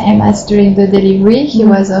 same as during the delivery, he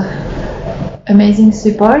was of amazing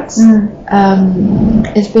support,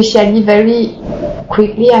 especially very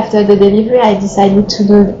quickly after the delivery I decided to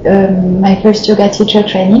do my first yoga teacher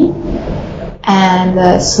training,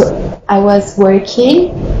 and so I was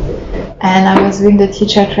working and I was doing the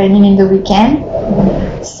teacher training in the weekend.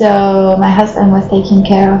 So my husband was taking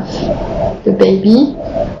care of the baby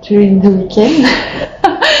during the weekend,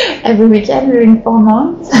 every weekend during 4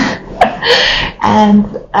 months. And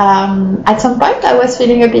at some point I was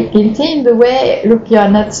feeling a bit guilty in the way, look, you are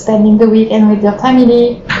not spending the weekend with your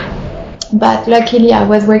family. But luckily I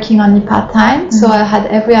was working only part-time, so I had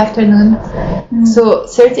every afternoon. So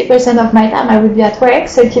 30% of my time I would be at work,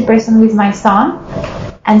 30% with my son,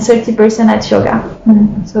 and 30% at yoga.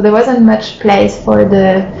 So there wasn't much place for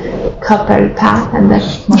the couple path at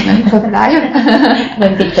that moment of life. I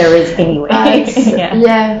don't think there is anyway.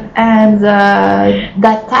 And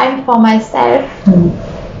that time for myself,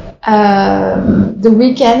 the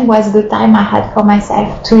weekend was the time I had for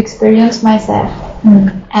myself to experience myself.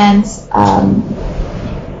 And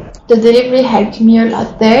the delivery helped me a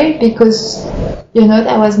lot there, because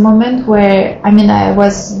there was a moment where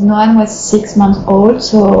Noan was 6 months old,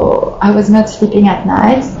 so I was not sleeping at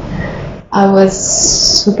night. I was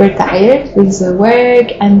super tired with the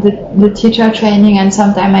work and the teacher training, and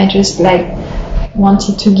sometimes I just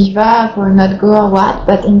wanted to give up or not go or what,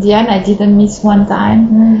 but in the end I didn't miss one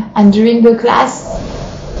time. And during the class,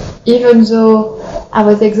 even though I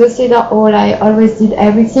was exhausted or all, I always did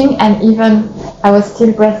everything, and even I was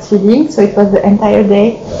still breastfeeding, so it was the entire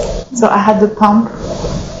day. So I had the pump.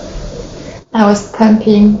 I was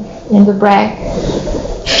pumping in the break.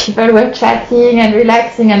 People were chatting and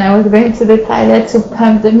relaxing, and I was going to the toilet to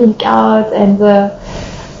pump the milk out, and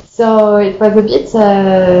so it was a bit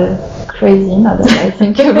crazy, now that I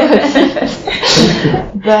think about it.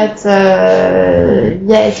 But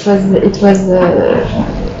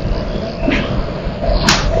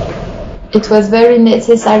it was very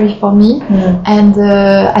necessary for me, and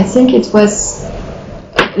I think it was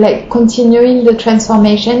continuing the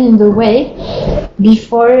transformation in the way.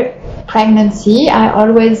 Before pregnancy, I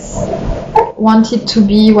always wanted to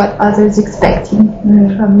be what others expecting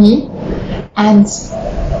from me, and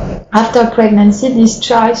after pregnancy, this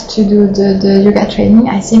choice to do the yoga training,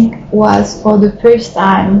 I think, was for the first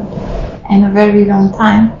time in a very long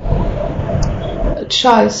time a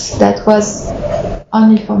choice that was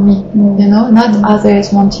only for me, not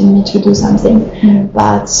others wanting me to do something.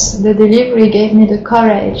 But the delivery gave me the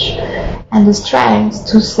courage and the strength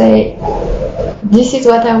to say, this is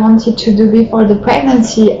what I wanted to do before the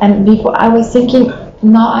pregnancy, and before I was thinking,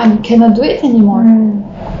 no, I cannot do it anymore.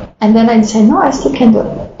 And then I decided, no, I still can do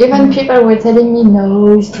it. Even people were telling me,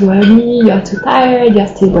 no, it's too early, you're too tired, you're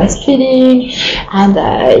still breastfeeding, and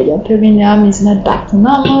your perineum is not back to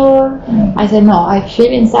normal. I said, no, I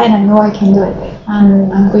feel inside, I know I can do it,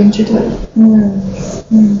 and I'm going to do it.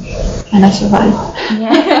 And I survived.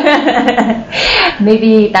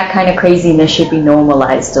 Maybe that kind of craziness should be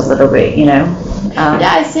normalized a little bit,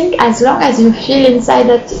 I think as long as you feel inside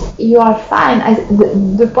that you are fine.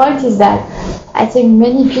 The point is that I think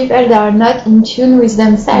many people, they are not in tune with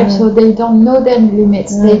themselves, so they don't know their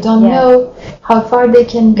limits. They don't know how far they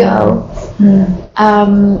can go.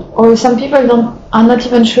 Or some people are not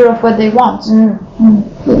even sure of what they want.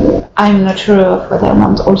 I'm not sure of what I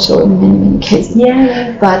want also in many cases.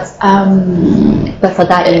 But for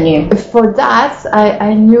that you knew. For that,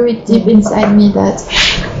 I knew it deep inside me that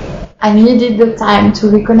I needed the time to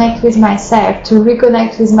reconnect with myself, to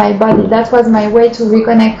reconnect with my body. That was my way to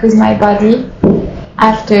reconnect with my body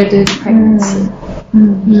after the pregnancy.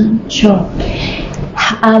 Sure.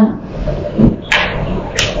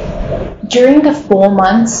 During the 4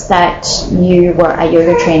 months that you were at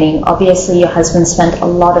yoga training, obviously your husband spent a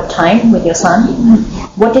lot of time with your son.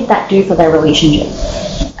 What did that do for their relationship?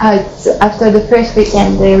 After the first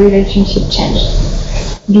weekend, the relationship changed.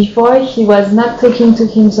 Before, he was not talking to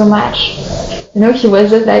him so much. He was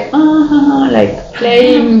just like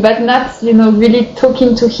playing, but not, really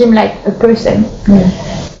talking to him like a person.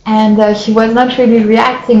 And he was not really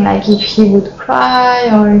reacting like if he would cry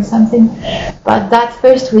or something. But that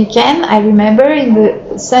first weekend, I remember in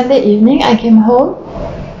the Sunday evening, I came home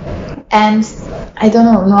and I don't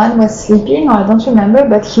know, no one was sleeping, or I don't remember,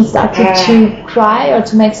 but he started to cry or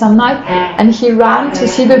to make some noise, and he ran to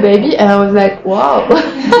see the baby, and I was like, wow, what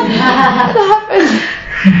happened?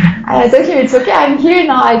 And I told him, it's okay, I'm here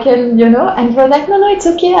now, I can, and he was like, no, it's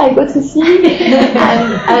okay, I go to see.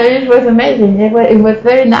 And it was amazing, it was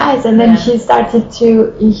very nice. And then he started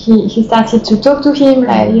to talk to him,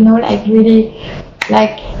 like really,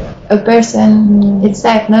 like a person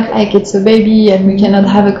itself, not like it's a baby and we cannot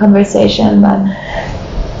have a conversation, but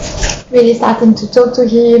really starting to talk to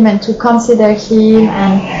him and to consider him.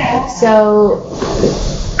 And so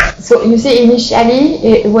you see,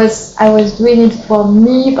 initially I was doing it for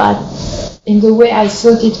me, but in the way I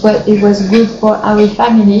thought it was good for our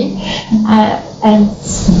family, and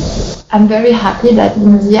I'm very happy that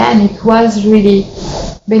in the end it was really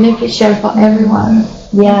beneficial for everyone.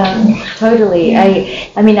 Yeah, totally.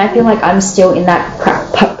 I mean, I feel like I'm still in that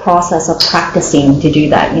process of practicing to do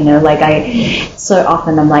that, so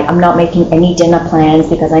often I'm like, I'm not making any dinner plans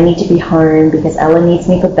because I need to be home because Ella needs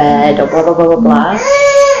me for bed, or blah, blah, blah, blah, blah.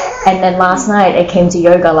 And then last night, I came to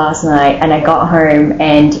yoga last night, and I got home,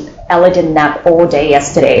 and Ella did nap all day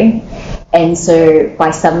yesterday. And so by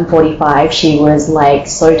 7:45, she was like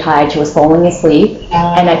so tired, she was falling asleep.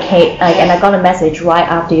 And I got a message right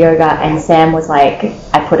after yoga, and Sam was like,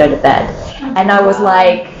 I put her to bed. And I was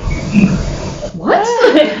like, what?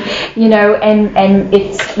 And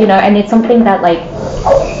it's, and it's something that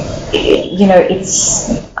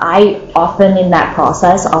I often in that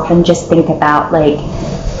process, often just think about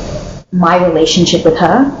my relationship with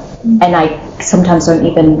her. And I sometimes don't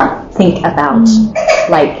even think about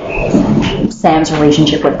Sam's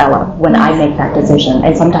relationship with Ella when I make that decision.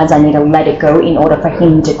 And sometimes I need to let it go in order for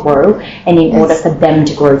him to grow and in order for them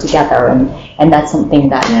to grow together. And that's something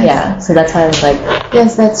that, so that's why I was like...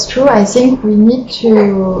 Yes, that's true. I think we need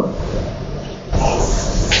to...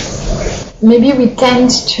 Maybe we tend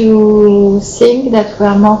to think that we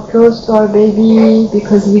are more close to our baby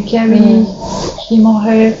because we carry him or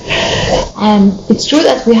her. And it's true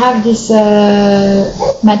that we have this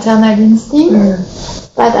maternal instinct,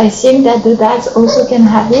 but I think that the dads also can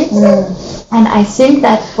have it. And I think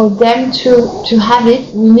that for them to have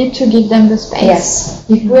it, we need to give them the space. Yes.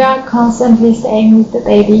 If we are constantly staying with the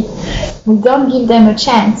baby, we don't give them a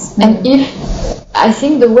chance. And I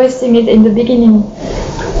think the worst thing is in the beginning,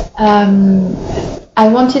 I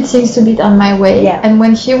wanted things to be done my way, and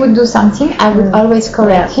when he would do something, I would always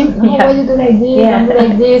correct him. Why you do like this? Don't do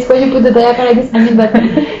like this. Why you put the diaper like this?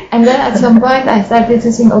 And then at some point, I started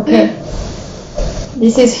to think, okay,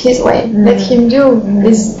 this is his way. Let him do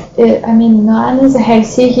this. Noan is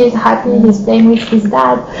healthy. He's happy. He's playing with his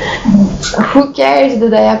dad. Who cares? The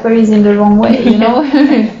diaper is in the wrong way.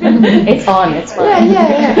 It's on. It's fine.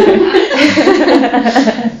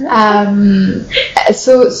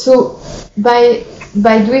 So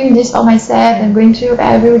by doing this for myself and going to yoga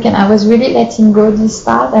every weekend, I was really letting go this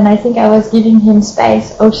part, and I think I was giving him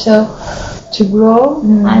space also to grow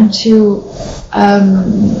and to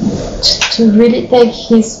really take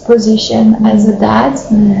his position as a dad.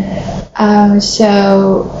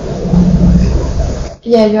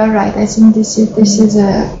 Yeah, you're right. I think this is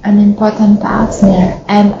an important part,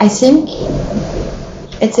 and I think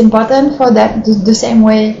it's important for that the same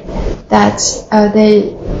way that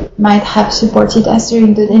they might have supported us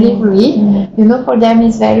during the delivery. For them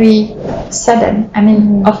it's very sudden.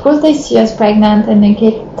 Of course they see us pregnant and they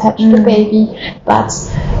can touch the baby, but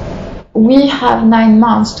we have 9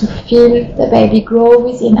 months to feel the baby grow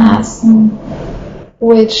within us,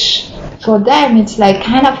 which for them it's like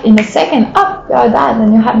kind of in a second, you're dad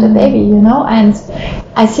and you have the baby, and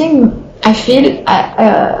I think I feel,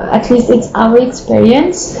 at least it's our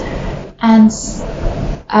experience, and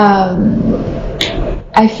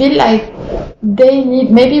I feel like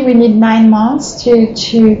maybe we need 9 months to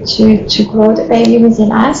grow the baby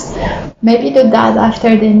within us. Maybe the dad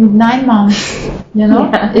after they need 9 months,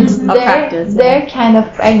 it's their kind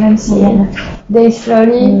of pregnancy, and they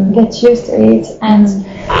slowly get used to it, and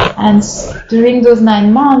during those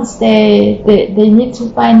 9 months they need to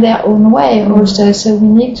find their own way also, so we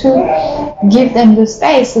need to give them the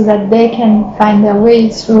space so that they can find their way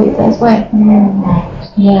through it as well.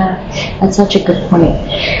 Yeah, that's such a good point.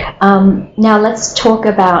 Now let's talk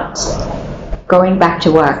about going back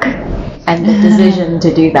to work and the decision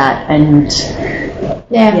to do that. And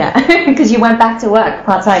because you went back to work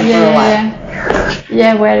part-time for a while.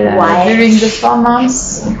 Why? During the 4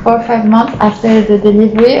 or 5 months after the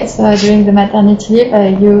delivery, so during the maternity leave,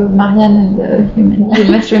 Marianne, and you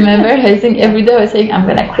must remember, I think every day I was saying, I'm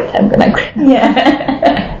gonna quit.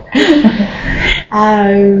 Yeah.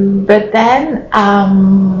 But then,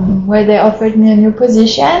 where they offered me a new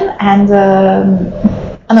position, and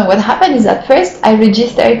what happened is at first I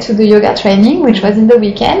registered to the yoga training, which was in the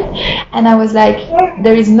weekend, and I was like,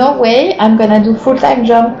 there is no way I'm gonna do full-time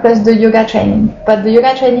job plus the yoga training, but the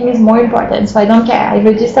yoga training is more important, so I don't care. I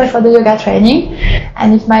registered for the yoga training,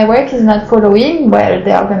 and if my work is not following, well,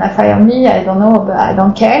 they are gonna fire me, I don't know, but I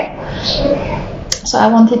don't care. So I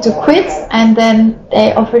wanted to quit, and then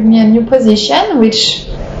they offered me a new position, which,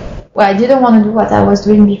 I didn't want to do what I was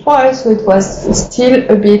doing before, so it was still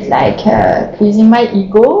a bit like pleasing my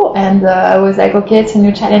ego, and I was like, okay, it's a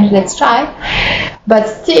new challenge, let's try. But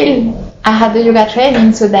still, I had the yoga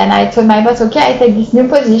training, so then I told my boss, okay, I take this new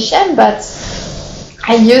position, but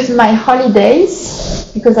I use my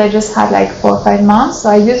holidays, because I just had like 4 or 5 months, so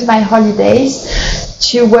I use my holidays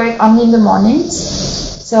to work only in the mornings.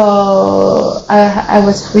 So I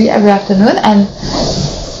was free every afternoon, and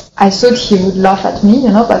I thought he would laugh at me,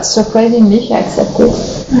 but surprisingly he accepted.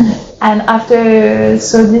 And after,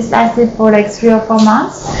 so this lasted for like 3 or 4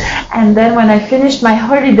 months, and then when I finished my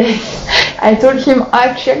holiday, I told him,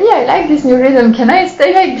 actually I like this new rhythm, can I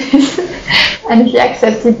stay like this? And he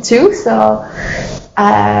accepted too, so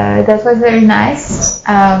that was very nice.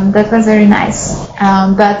 But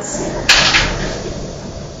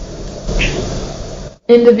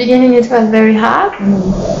in the beginning it was very hard.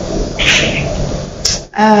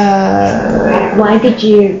 Why did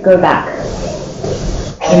you go back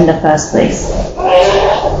in the first place?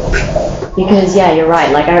 Because you're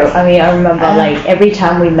right. Like I remember like every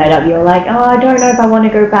time we met up, you were like, oh, I don't know if I want to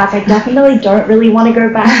go back. I definitely don't really want to go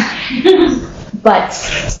back. But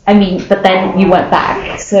then you went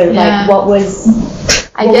back. So like, what was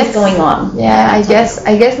going on? Yeah, I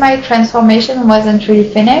guess my transformation wasn't really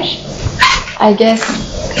finished. I guess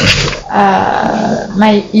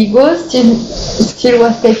my ego still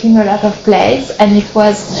was taking a lot of place, and it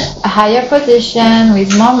was a higher position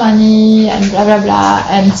with more money and blah blah blah,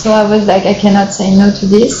 and so I was like, I cannot say no to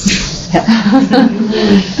this.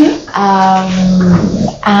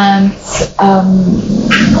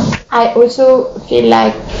 I also feel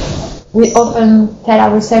like we often tell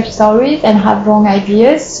ourselves stories and have wrong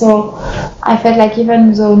ideas, so I felt like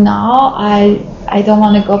even though now I don't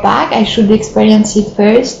want to go back, I should experience it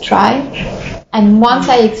first, try, and once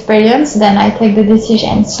I experience, then I take the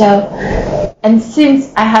decision. So, and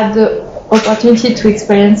since I had the opportunity to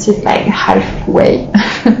experience it like halfway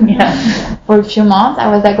for a few months, I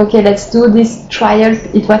was like, okay, let's do this trial.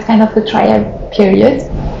 It was kind of a trial period,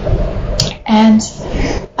 and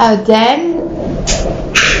then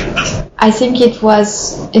I think it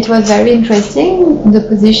was very interesting, the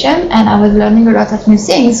position, and I was learning a lot of new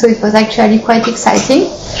things, so it was actually quite exciting.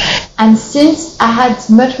 And since I had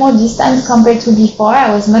much more distance compared to before, I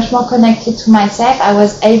was much more connected to myself, I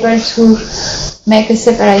was able to make a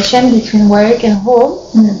separation between work and home.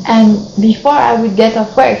 And before I would get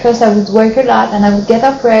off work, first I would work a lot, and I would get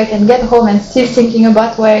off work and get home and still thinking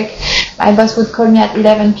about work. My boss would call me at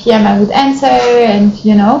 11 p.m, I would answer, and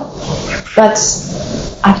but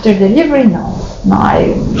after delivery, no,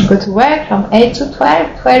 I go to work from 8 to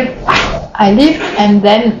 12, I leave, and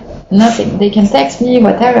then nothing. They can text me,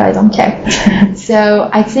 whatever, I don't care. So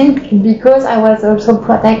I think because I was also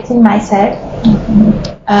protecting myself,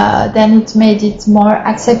 then it made it more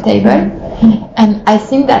acceptable. And I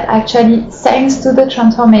think that actually, thanks to the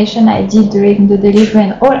transformation I did during the delivery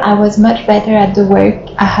and all, I was much better at the work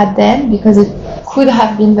I had then, because it could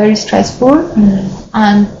have been very stressful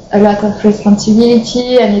and a lot of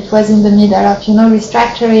responsibility, and it was in the middle of,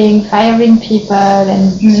 restructuring, firing people,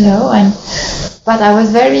 and but I was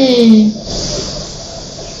very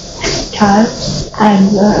calm,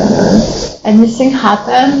 and anything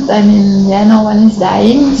happens. I mean, yeah, no one is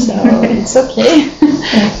dying, so it's okay.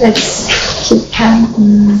 Let's keep calm.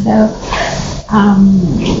 So,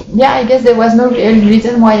 yeah, I guess there was no real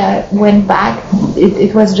reason why I went back.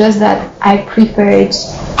 It was just that I preferred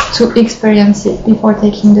to experience it before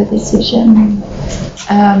taking the decision.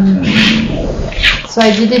 So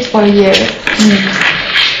I did it for a year.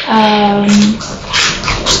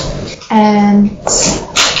 And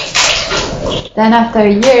then after a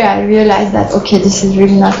year, I realized that, okay, this is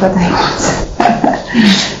really not what I want.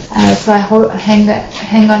 So I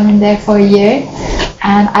hang on in there for a year,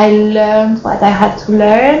 and I learned what I had to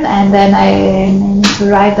learn, and then I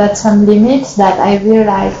arrived at some limits that I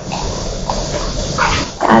realized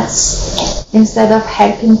that instead of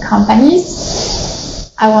helping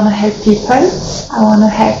companies, I want to help people. I want to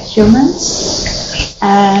help humans.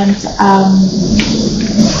 And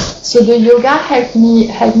so the yoga helped me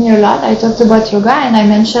a lot. I talked about yoga, and I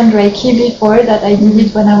mentioned Reiki before, that I did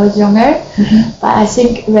it when I was younger. But I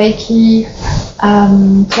think Reiki,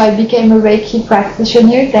 so I became a Reiki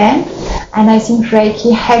practitioner then, and I think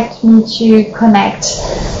Reiki helped me to connect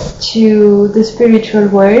to the spiritual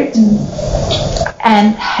world,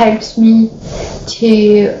 and helped me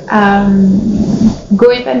to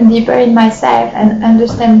go even deeper in myself and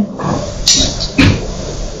understand.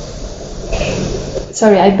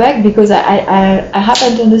 Sorry, I beg because I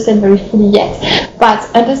haven't understand very fully yet, but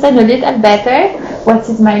understand a little better what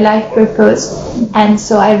is my life purpose. And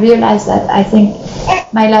so I realized that I think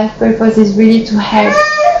my life purpose is really to help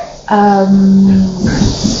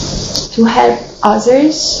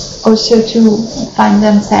others also to find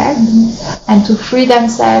themselves, and to free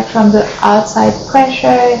themselves from the outside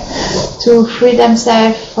pressure, to free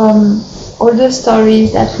themselves from all the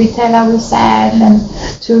stories that we tell ourselves, and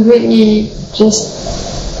to really just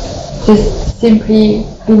simply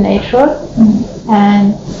be natural.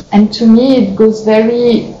 And to me it goes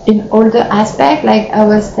very in all the aspects, like I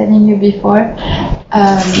was telling you before.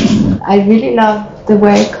 I really love the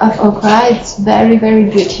work of Okra. It's very, very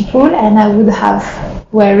beautiful, and I would have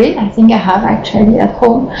wear it. I think I have actually at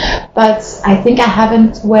home, but I think I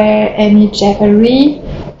haven't wear any jewelry,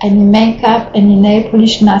 any makeup, any nail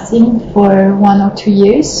polish, nothing for 1 or 2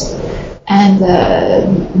 years. And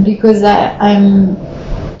because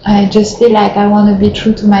I just feel like I want to be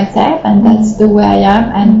true to myself, and that's the way I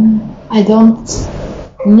am, and I don't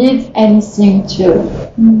need anything to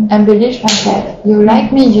embellish myself. You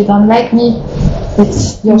like me, you don't like me,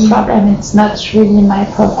 it's your problem, it's not really my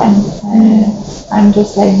problem. I'm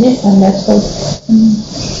just like this, and that's all.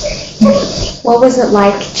 What was it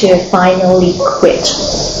like to finally quit?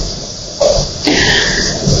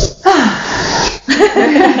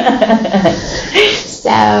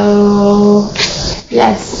 So,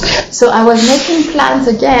 yes. So I was making plans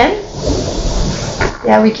again.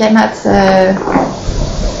 Yeah, we cannot,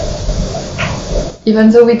 even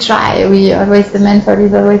though we try, the mentor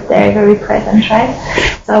is always there, very present, right?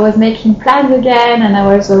 So I was making plans again, and I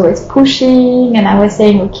was always pushing, and I was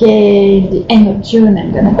saying, okay, at the end of June,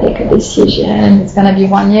 I'm going to take a decision. It's going to be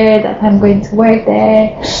 1 year that I'm going to work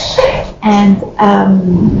there. And,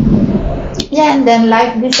 and then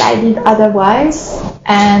life decided otherwise.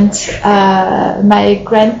 And my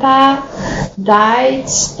grandpa died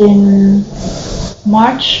in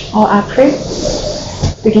March or April,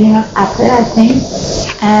 beginning of April, I think.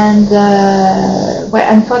 And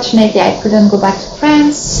unfortunately I couldn't go back to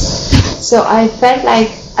France. So I felt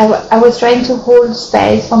like I was trying to hold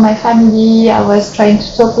space for my family. I was trying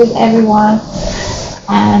to talk with everyone,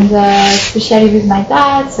 and especially with my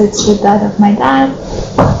dad. So it's the dad of my dad.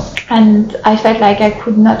 And I felt like I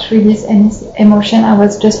could not release any emotion. I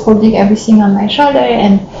was just holding everything on my shoulder,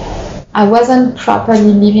 and I wasn't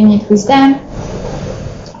properly living it with them,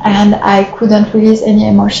 and I couldn't release any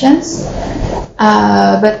emotions.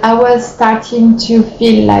 But I was starting to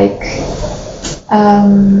feel like,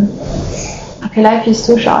 okay, life is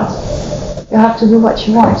too short. You have to do what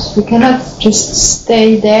you want. You cannot just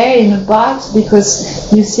stay there in a box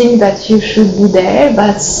because you think that you should be there,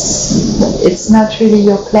 but it's not really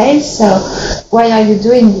your place. So why are you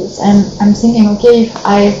doing this? And I'm thinking, okay, if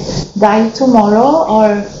I die tomorrow,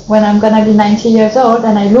 or when I'm gonna be 90 years old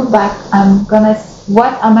and I look back,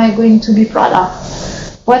 what am I going to be proud of?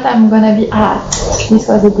 What I'm gonna be this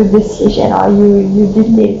was a good decision, or you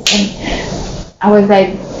did this. And I was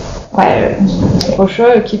like, well, for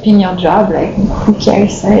sure, keeping your job, like, who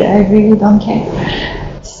cares? I really don't care.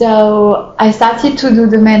 So I started to do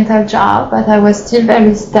the mental job, but I was still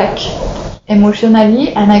very stuck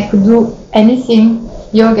emotionally, and I could do anything,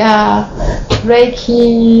 yoga,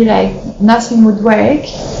 Reiki, like nothing would work.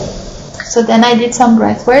 So then I did some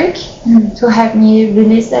breath work to help me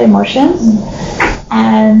release the emotions.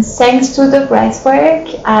 And thanks to the breath work,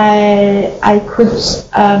 I could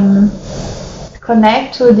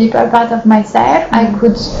connect to a deeper part of myself. I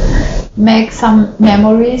could make some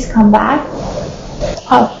memories come back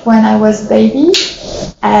of when I was a baby.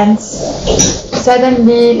 And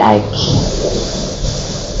suddenly, like,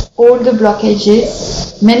 all the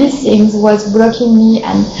blockages, many things was blocking me,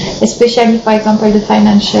 and especially, for example, the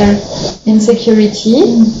financial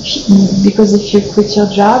insecurity, because if you quit your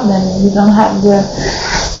job, then you don't have the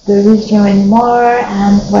revenue anymore,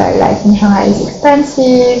 and well, life in Shanghai is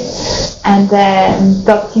expensive, and then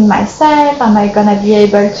doubting myself, am I gonna be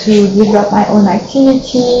able to develop my own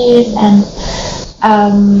activities, and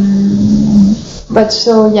but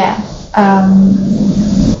so yeah,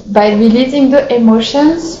 by releasing the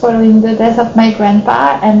emotions following the death of my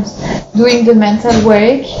grandpa and doing the mental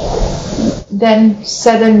work, then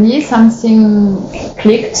suddenly something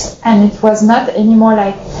clicked, and it was not anymore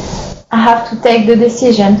like I have to take the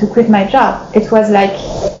decision to quit my job. It was like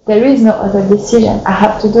there is no other decision, I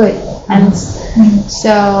have to do it. And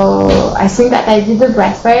so I think that I did the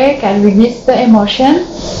breath work, I released the emotion,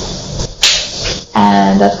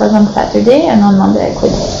 and that was on Saturday, and on Monday I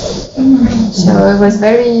quit. So it was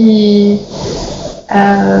very,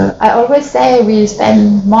 I always say we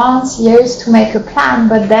spend months, years to make a plan,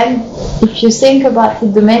 but then if you think about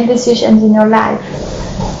it, the main decisions in your life,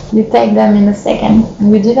 you take them in a second,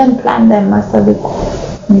 and you didn't plan them most of the time.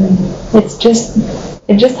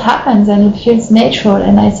 It just happens, and it feels natural,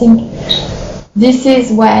 and I think this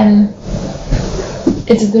is when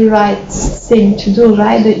it's the right thing to do,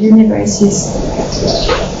 right? The universe is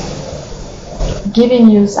giving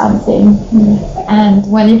you something, and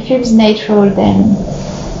when it feels natural, then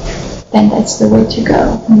that's the way to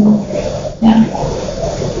go. Yeah.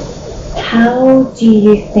 How do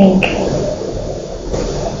you think?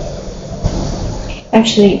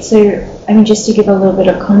 Actually, so I mean, just to give a little bit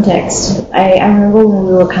of context, I remember when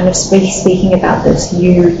we were kind of speaking about this,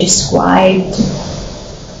 you described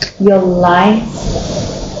your life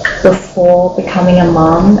before becoming a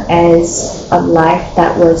mom as a life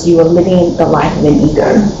that was, you were living the life of an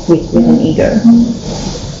ego, with an ego.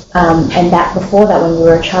 And that before that, when you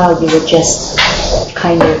were a child, you were just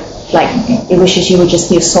kind of like, it was just, you were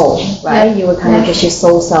just your soul, right? Yeah. You were kind of just your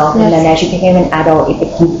soul self. Yes. And then as you became an adult,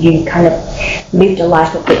 you kind of lived a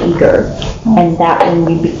life of the ego. And that when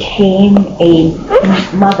you became a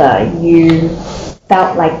mother, you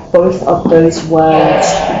felt like both of those worlds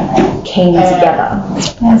came together.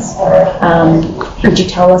 Yes. Could you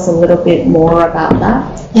tell us a little bit more about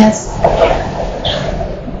that? Yes.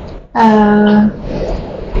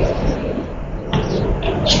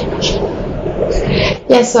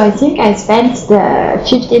 Yes, so I think I spent the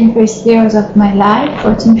 15 first years of my life,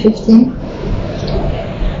 14, 15,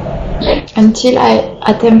 until I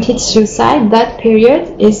attempted suicide. That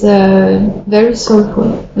period is very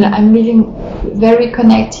soulful. I'm living very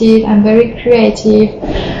connected, I'm very creative.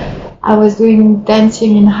 I was doing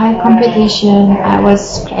dancing in high competition, I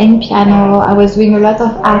was playing piano, I was doing a lot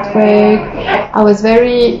of artwork, I was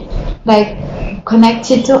very like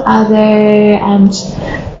connected to others, and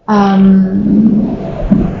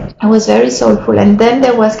I was very soulful. And then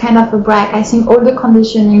there was kind of a break. I think all the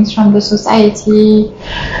conditionings from the society,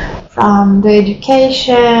 from the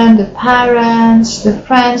education, the parents, the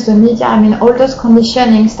friends, the media, I mean all those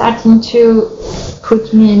conditionings starting to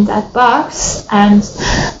put me in that box. And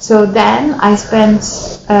so then I spent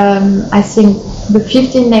I think the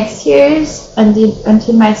 15 next years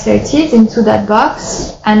until my 30s into that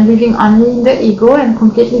box, and living only in the ego, and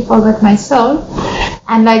completely forgot my soul.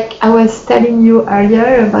 And like I was telling you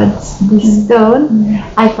earlier about this stone,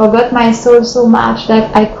 I forgot my soul so much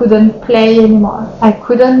that I couldn't play anymore. I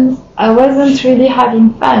wasn't really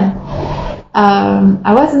having fun.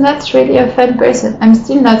 I was not really a fun person. I'm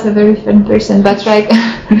still not a very fun person, but like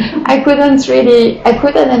I couldn't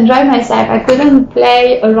enjoy myself. I couldn't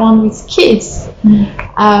play around with kids,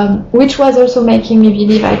 which was also making me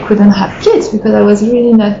believe I couldn't have kids, because I was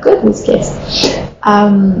really not good with kids.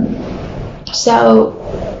 So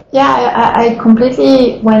yeah, I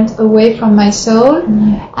completely went away from my soul,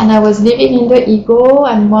 and I was living in the ego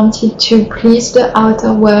and wanted to please the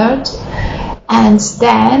outer world. And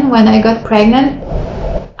then when I got pregnant,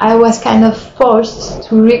 I was kind of forced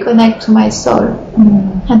to reconnect to my soul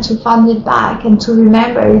and to find it back and to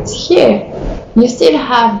remember it's here. You still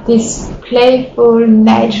have this playful,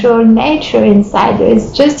 natural nature inside you.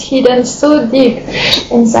 It's just hidden so deep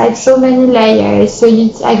inside so many layers. So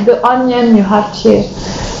it's like the onion, you have to,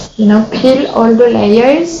 peel all the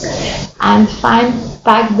layers and find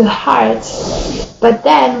back the heart. But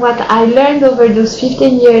then what I learned over those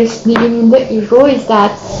 15 years living in the ego is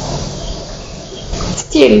that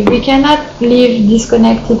still we cannot live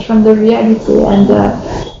disconnected from the reality, and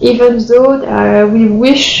even though we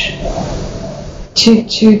wish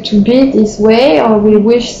to be this way, or we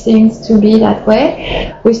wish things to be that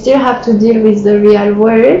way, we still have to deal with the real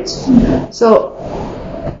world. So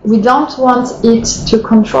we don't want it to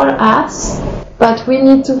control us, but we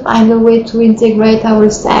need to find a way to integrate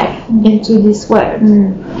ourselves into this world.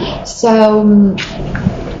 So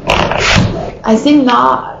I think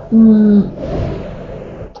now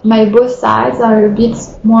my both sides are a bit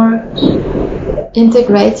more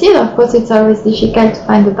integrated. Of course, it's always difficult to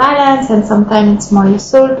find the balance, and sometimes it's more your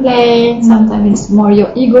soul playing, sometimes it's more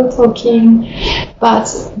your ego talking. But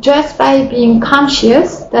just by being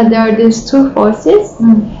conscious that there are these two forces,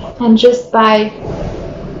 and just by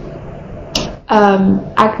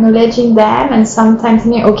acknowledging them, and sometimes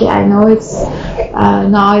me, okay, I know it's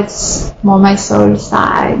now it's more my soul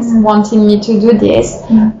side wanting me to do this,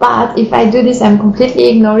 but if I do this, I'm completely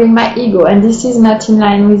ignoring my ego, and this is not in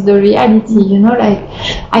line with the reality. You know, like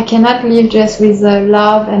I cannot live just with the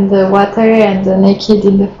love and the water and the naked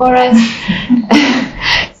in the forest.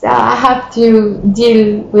 So I have to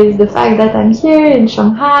deal with the fact that I'm here in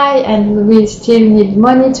Shanghai and we still need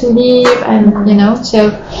money to live, and you know,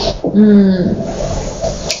 so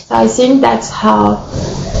I think that's how,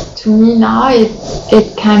 to me now,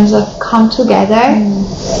 it kind of come together,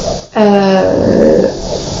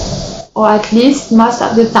 or at least most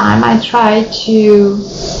of the time I try to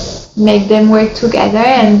make them work together,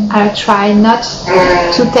 and I try not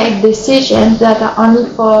to take decisions that are only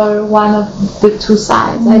for one of the two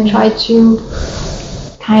sides. I try to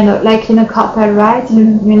kind of, like in a couple, right? You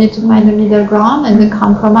need to find a middle ground and a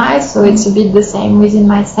compromise. So it's a bit the same within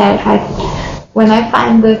myself. When I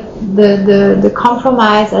find the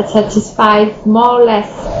compromise that satisfies more or less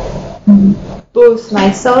both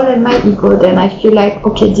my soul and my ego, then I feel like,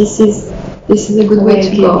 okay, this is a good way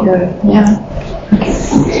to go. Yeah.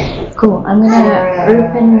 Okay. Cool. I'm gonna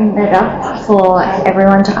open it up for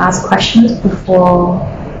everyone to ask questions before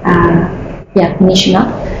finishing up.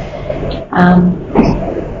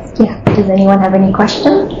 Does anyone have any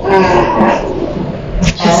questions?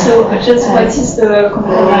 So, just what is the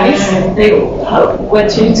compromise? What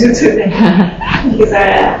do you do today?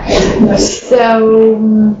 So,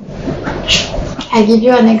 I give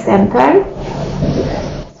you an example.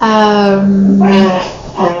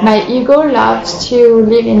 My ego loves to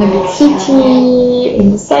live in a big city,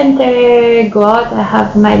 in the center, go out, I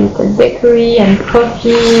have my little bakery and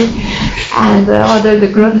coffee, and order the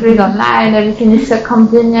groceries online, everything is so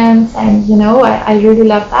convenient, and you know, I really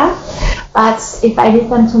love that. But if I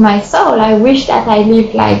listen to my soul, I wish that I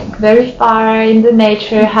live like very far in the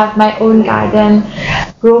nature, have my own garden,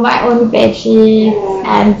 grow my own veggies,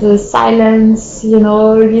 and silence, you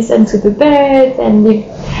know, listen to the birds, and live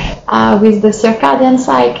with the circadian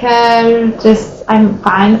cycle. Just I'm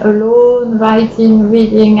fine alone, writing,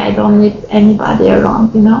 reading. I don't need anybody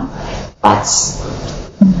around, you know. But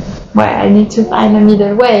where I need to find a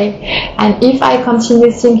middle way. And if I continue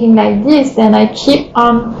thinking like this, then I keep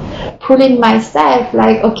on pulling myself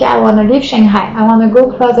like, okay, I want to leave Shanghai, I want to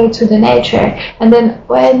go closer to the nature, and then,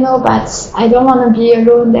 well, no, but I don't want to be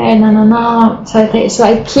alone there, no. So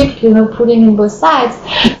I keep, you know, pulling in both sides.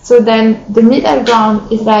 So then the middle ground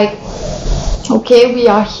is like, okay, we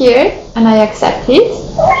are here, and I accept it,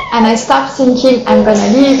 and I stop thinking I'm gonna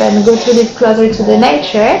leave and go to live closer to the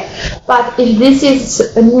nature. But if this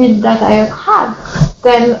is a need that I have,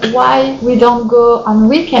 then why we don't go on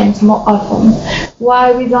weekends more often?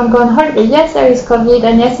 Why we don't go on holiday? Yes, there is COVID,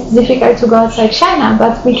 and yes, it's difficult to go outside China,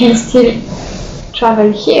 but we can still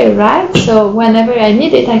travel here, right? So whenever I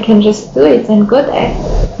need it, I can just do it and go there.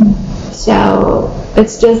 So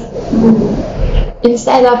it's just,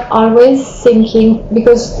 instead of always thinking,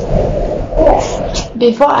 because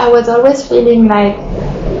before I was always feeling like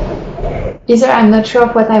either I'm not sure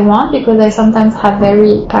of what I want, because I sometimes have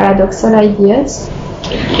very paradoxical ideas,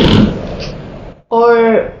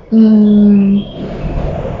 or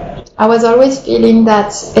I was always feeling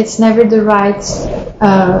that it's never the right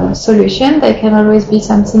solution. There can always be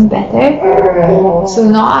something better. So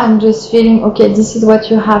now I'm just feeling, okay, this is what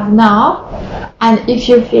you have now, and if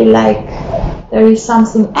you feel like there is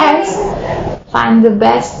something else, find the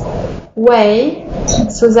best way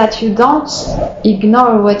so that you don't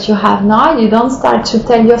ignore what you have now. You don't start to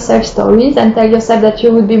tell yourself stories and tell yourself that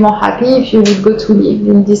you would be more happy if you would go to live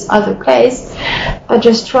in this other place, but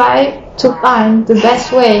just try to find the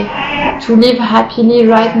best way to live happily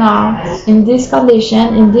right now in this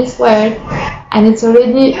condition, in this world, And it's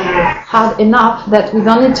already hard enough that we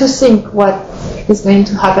don't need to think what is going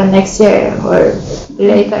to happen next year or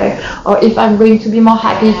later, or if I'm going to be more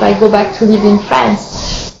happy if I go back to live in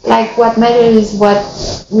France. Like, what matters is what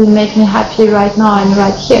will make me happy right now and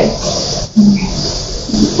right here.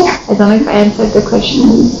 I don't know if I answered the question.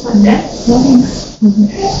 Yes.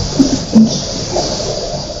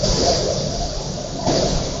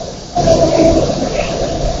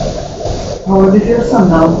 How old is your son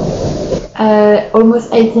now?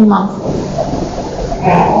 Almost 18 months.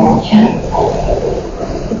 Yeah.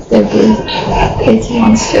 It's their big 18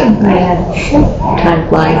 months too. Time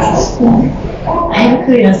flies. Yeah. I have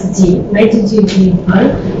curiosity. Where did you give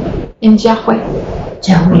birth? In Jiahui.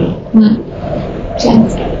 Jiahui.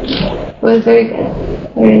 Yes. It was very good.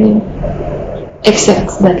 Very.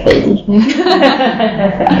 Except that lady.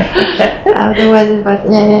 Otherwise,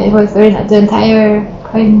 it was very nice. The entire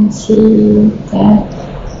pregnancy. Yeah.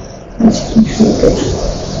 It's really good.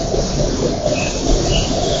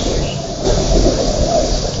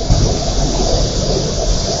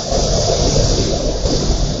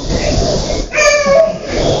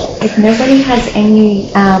 If nobody has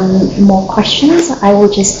any more questions, I will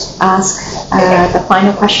just ask the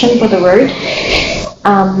final question for the word.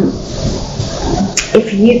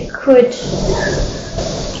 If you could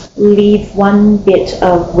leave one bit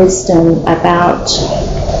of wisdom about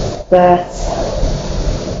birth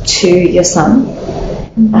to your son,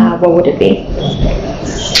 what would it be?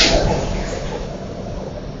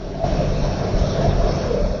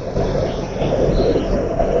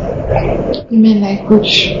 You mean like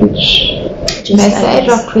which message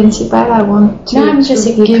or principle I want to? No, I'm just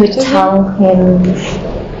if you could to tell him.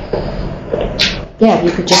 Yeah, if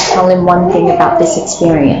you could just tell him one thing about this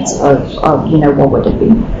experience of what would it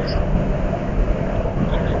be?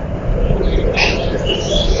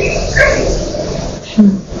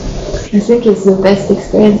 I think it's the best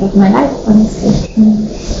experience of my life, honestly.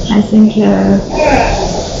 I think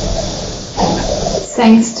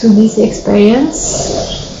thanks to this experience,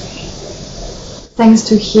 thanks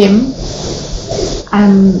to him,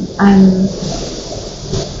 I'm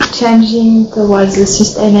changing towards a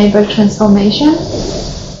sustainable transformation.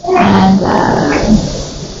 And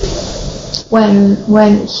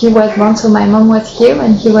when he was born, so my mom was here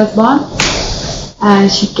when he was born.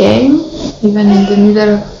 She came, even in the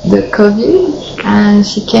middle of the COVID, and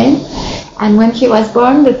she came. And when he was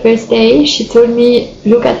born, the first day, she told me,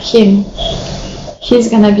 "Look at him. He's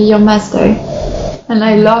gonna be your master." And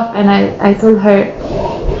I laughed, and I told her,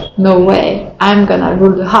 "No way, I'm gonna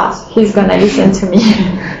rule the house. He's gonna listen to me."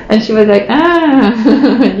 And she was like,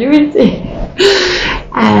 "You will see."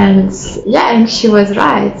 And she was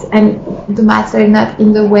right. And the master, not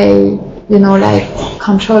in the way, like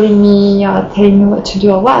controlling me or telling me what to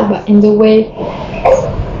do or what, but in the way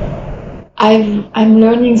I'm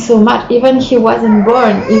learning so much. Even he wasn't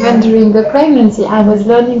born, even during the pregnancy, I was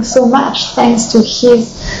learning so much thanks to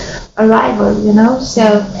his arrival,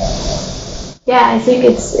 So I think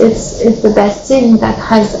it's the best thing that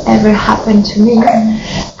has ever happened to me.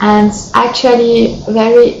 And actually,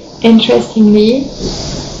 very interestingly,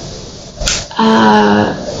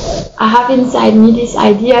 I have inside me this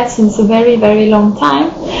idea since a very, very long time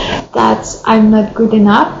that I'm not good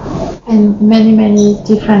enough in many, many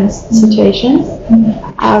different situations.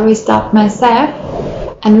 I always doubt myself.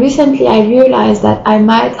 And recently I realized that I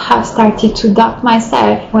might have started to doubt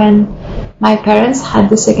myself when my parents had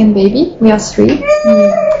the second baby. We are 3.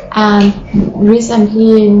 And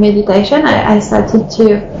recently in meditation I started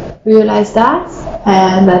to realize that,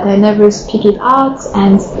 and that I never speak it out.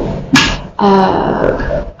 And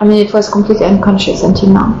it was completely unconscious until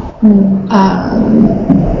now.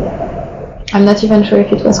 I'm not even sure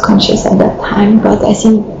if it was conscious at that time, but I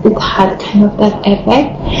think it had kind of that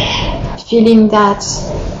effect. Feeling that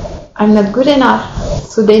I'm not good enough,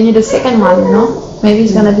 so they need a second one, Maybe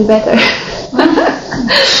it's gonna be better.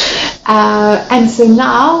 And so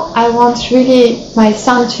now I want really my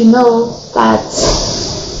son to know that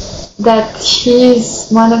he is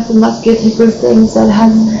one of the most beautiful things that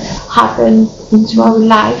has happened into our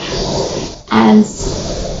life. And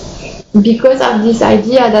because of this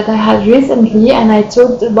idea that I had recently, and I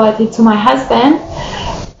talked about it to my husband,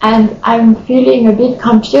 and I'm feeling a bit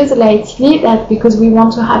confused lately that because we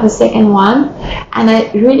want to have a second one, and I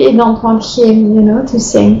really don't want him, to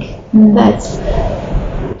think that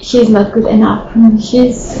he's not good enough.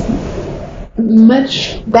 He's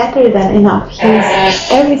much better than enough. He's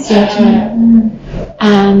everything to me.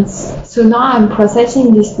 And so now I'm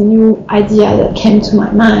processing this new idea that came to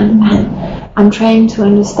my mind, and I'm trying to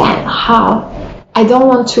understand how I don't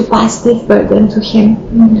want to pass this burden to him,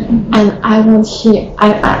 and I want him.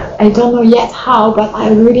 I don't know yet how, but I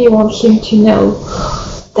really want him to know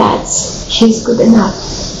that he's good enough,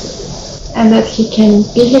 and that he can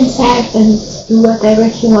be himself and do whatever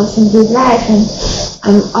he wants in his life, and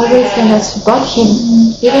I'm always gonna support him,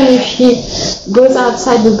 even if he goes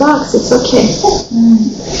outside the box. It's okay.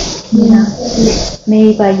 Yeah.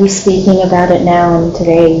 Maybe by you speaking about it now and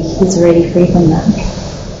today, he's already free from that.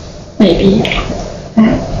 Maybe.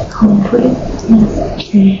 Hopefully.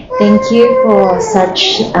 Thank you for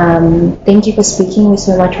thank you for speaking with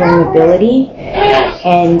so much vulnerability,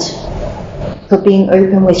 and for being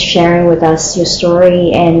open with sharing with us your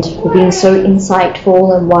story, and for being so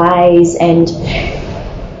insightful and wise, and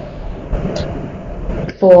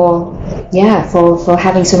for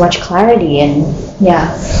having so much clarity, and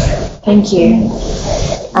thank you.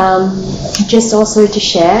 Just also to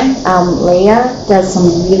share, Leah does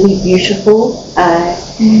some really beautiful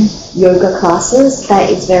yoga classes that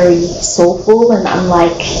is very soulful and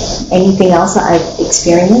unlike anything else that I've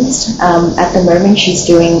experienced. At the moment, she's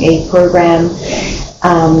doing a program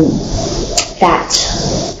that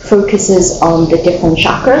focuses on the different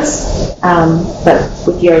chakras, but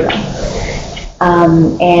with yoga.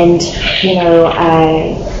 And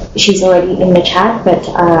she's already in the chat, but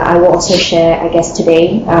I will also share, I guess,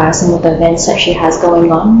 today some of the events that she has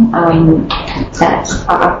going on that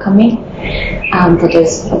are upcoming for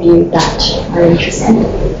those of you that are interested.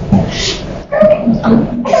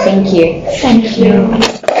 Thank you. Thank you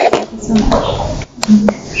so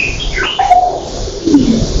much.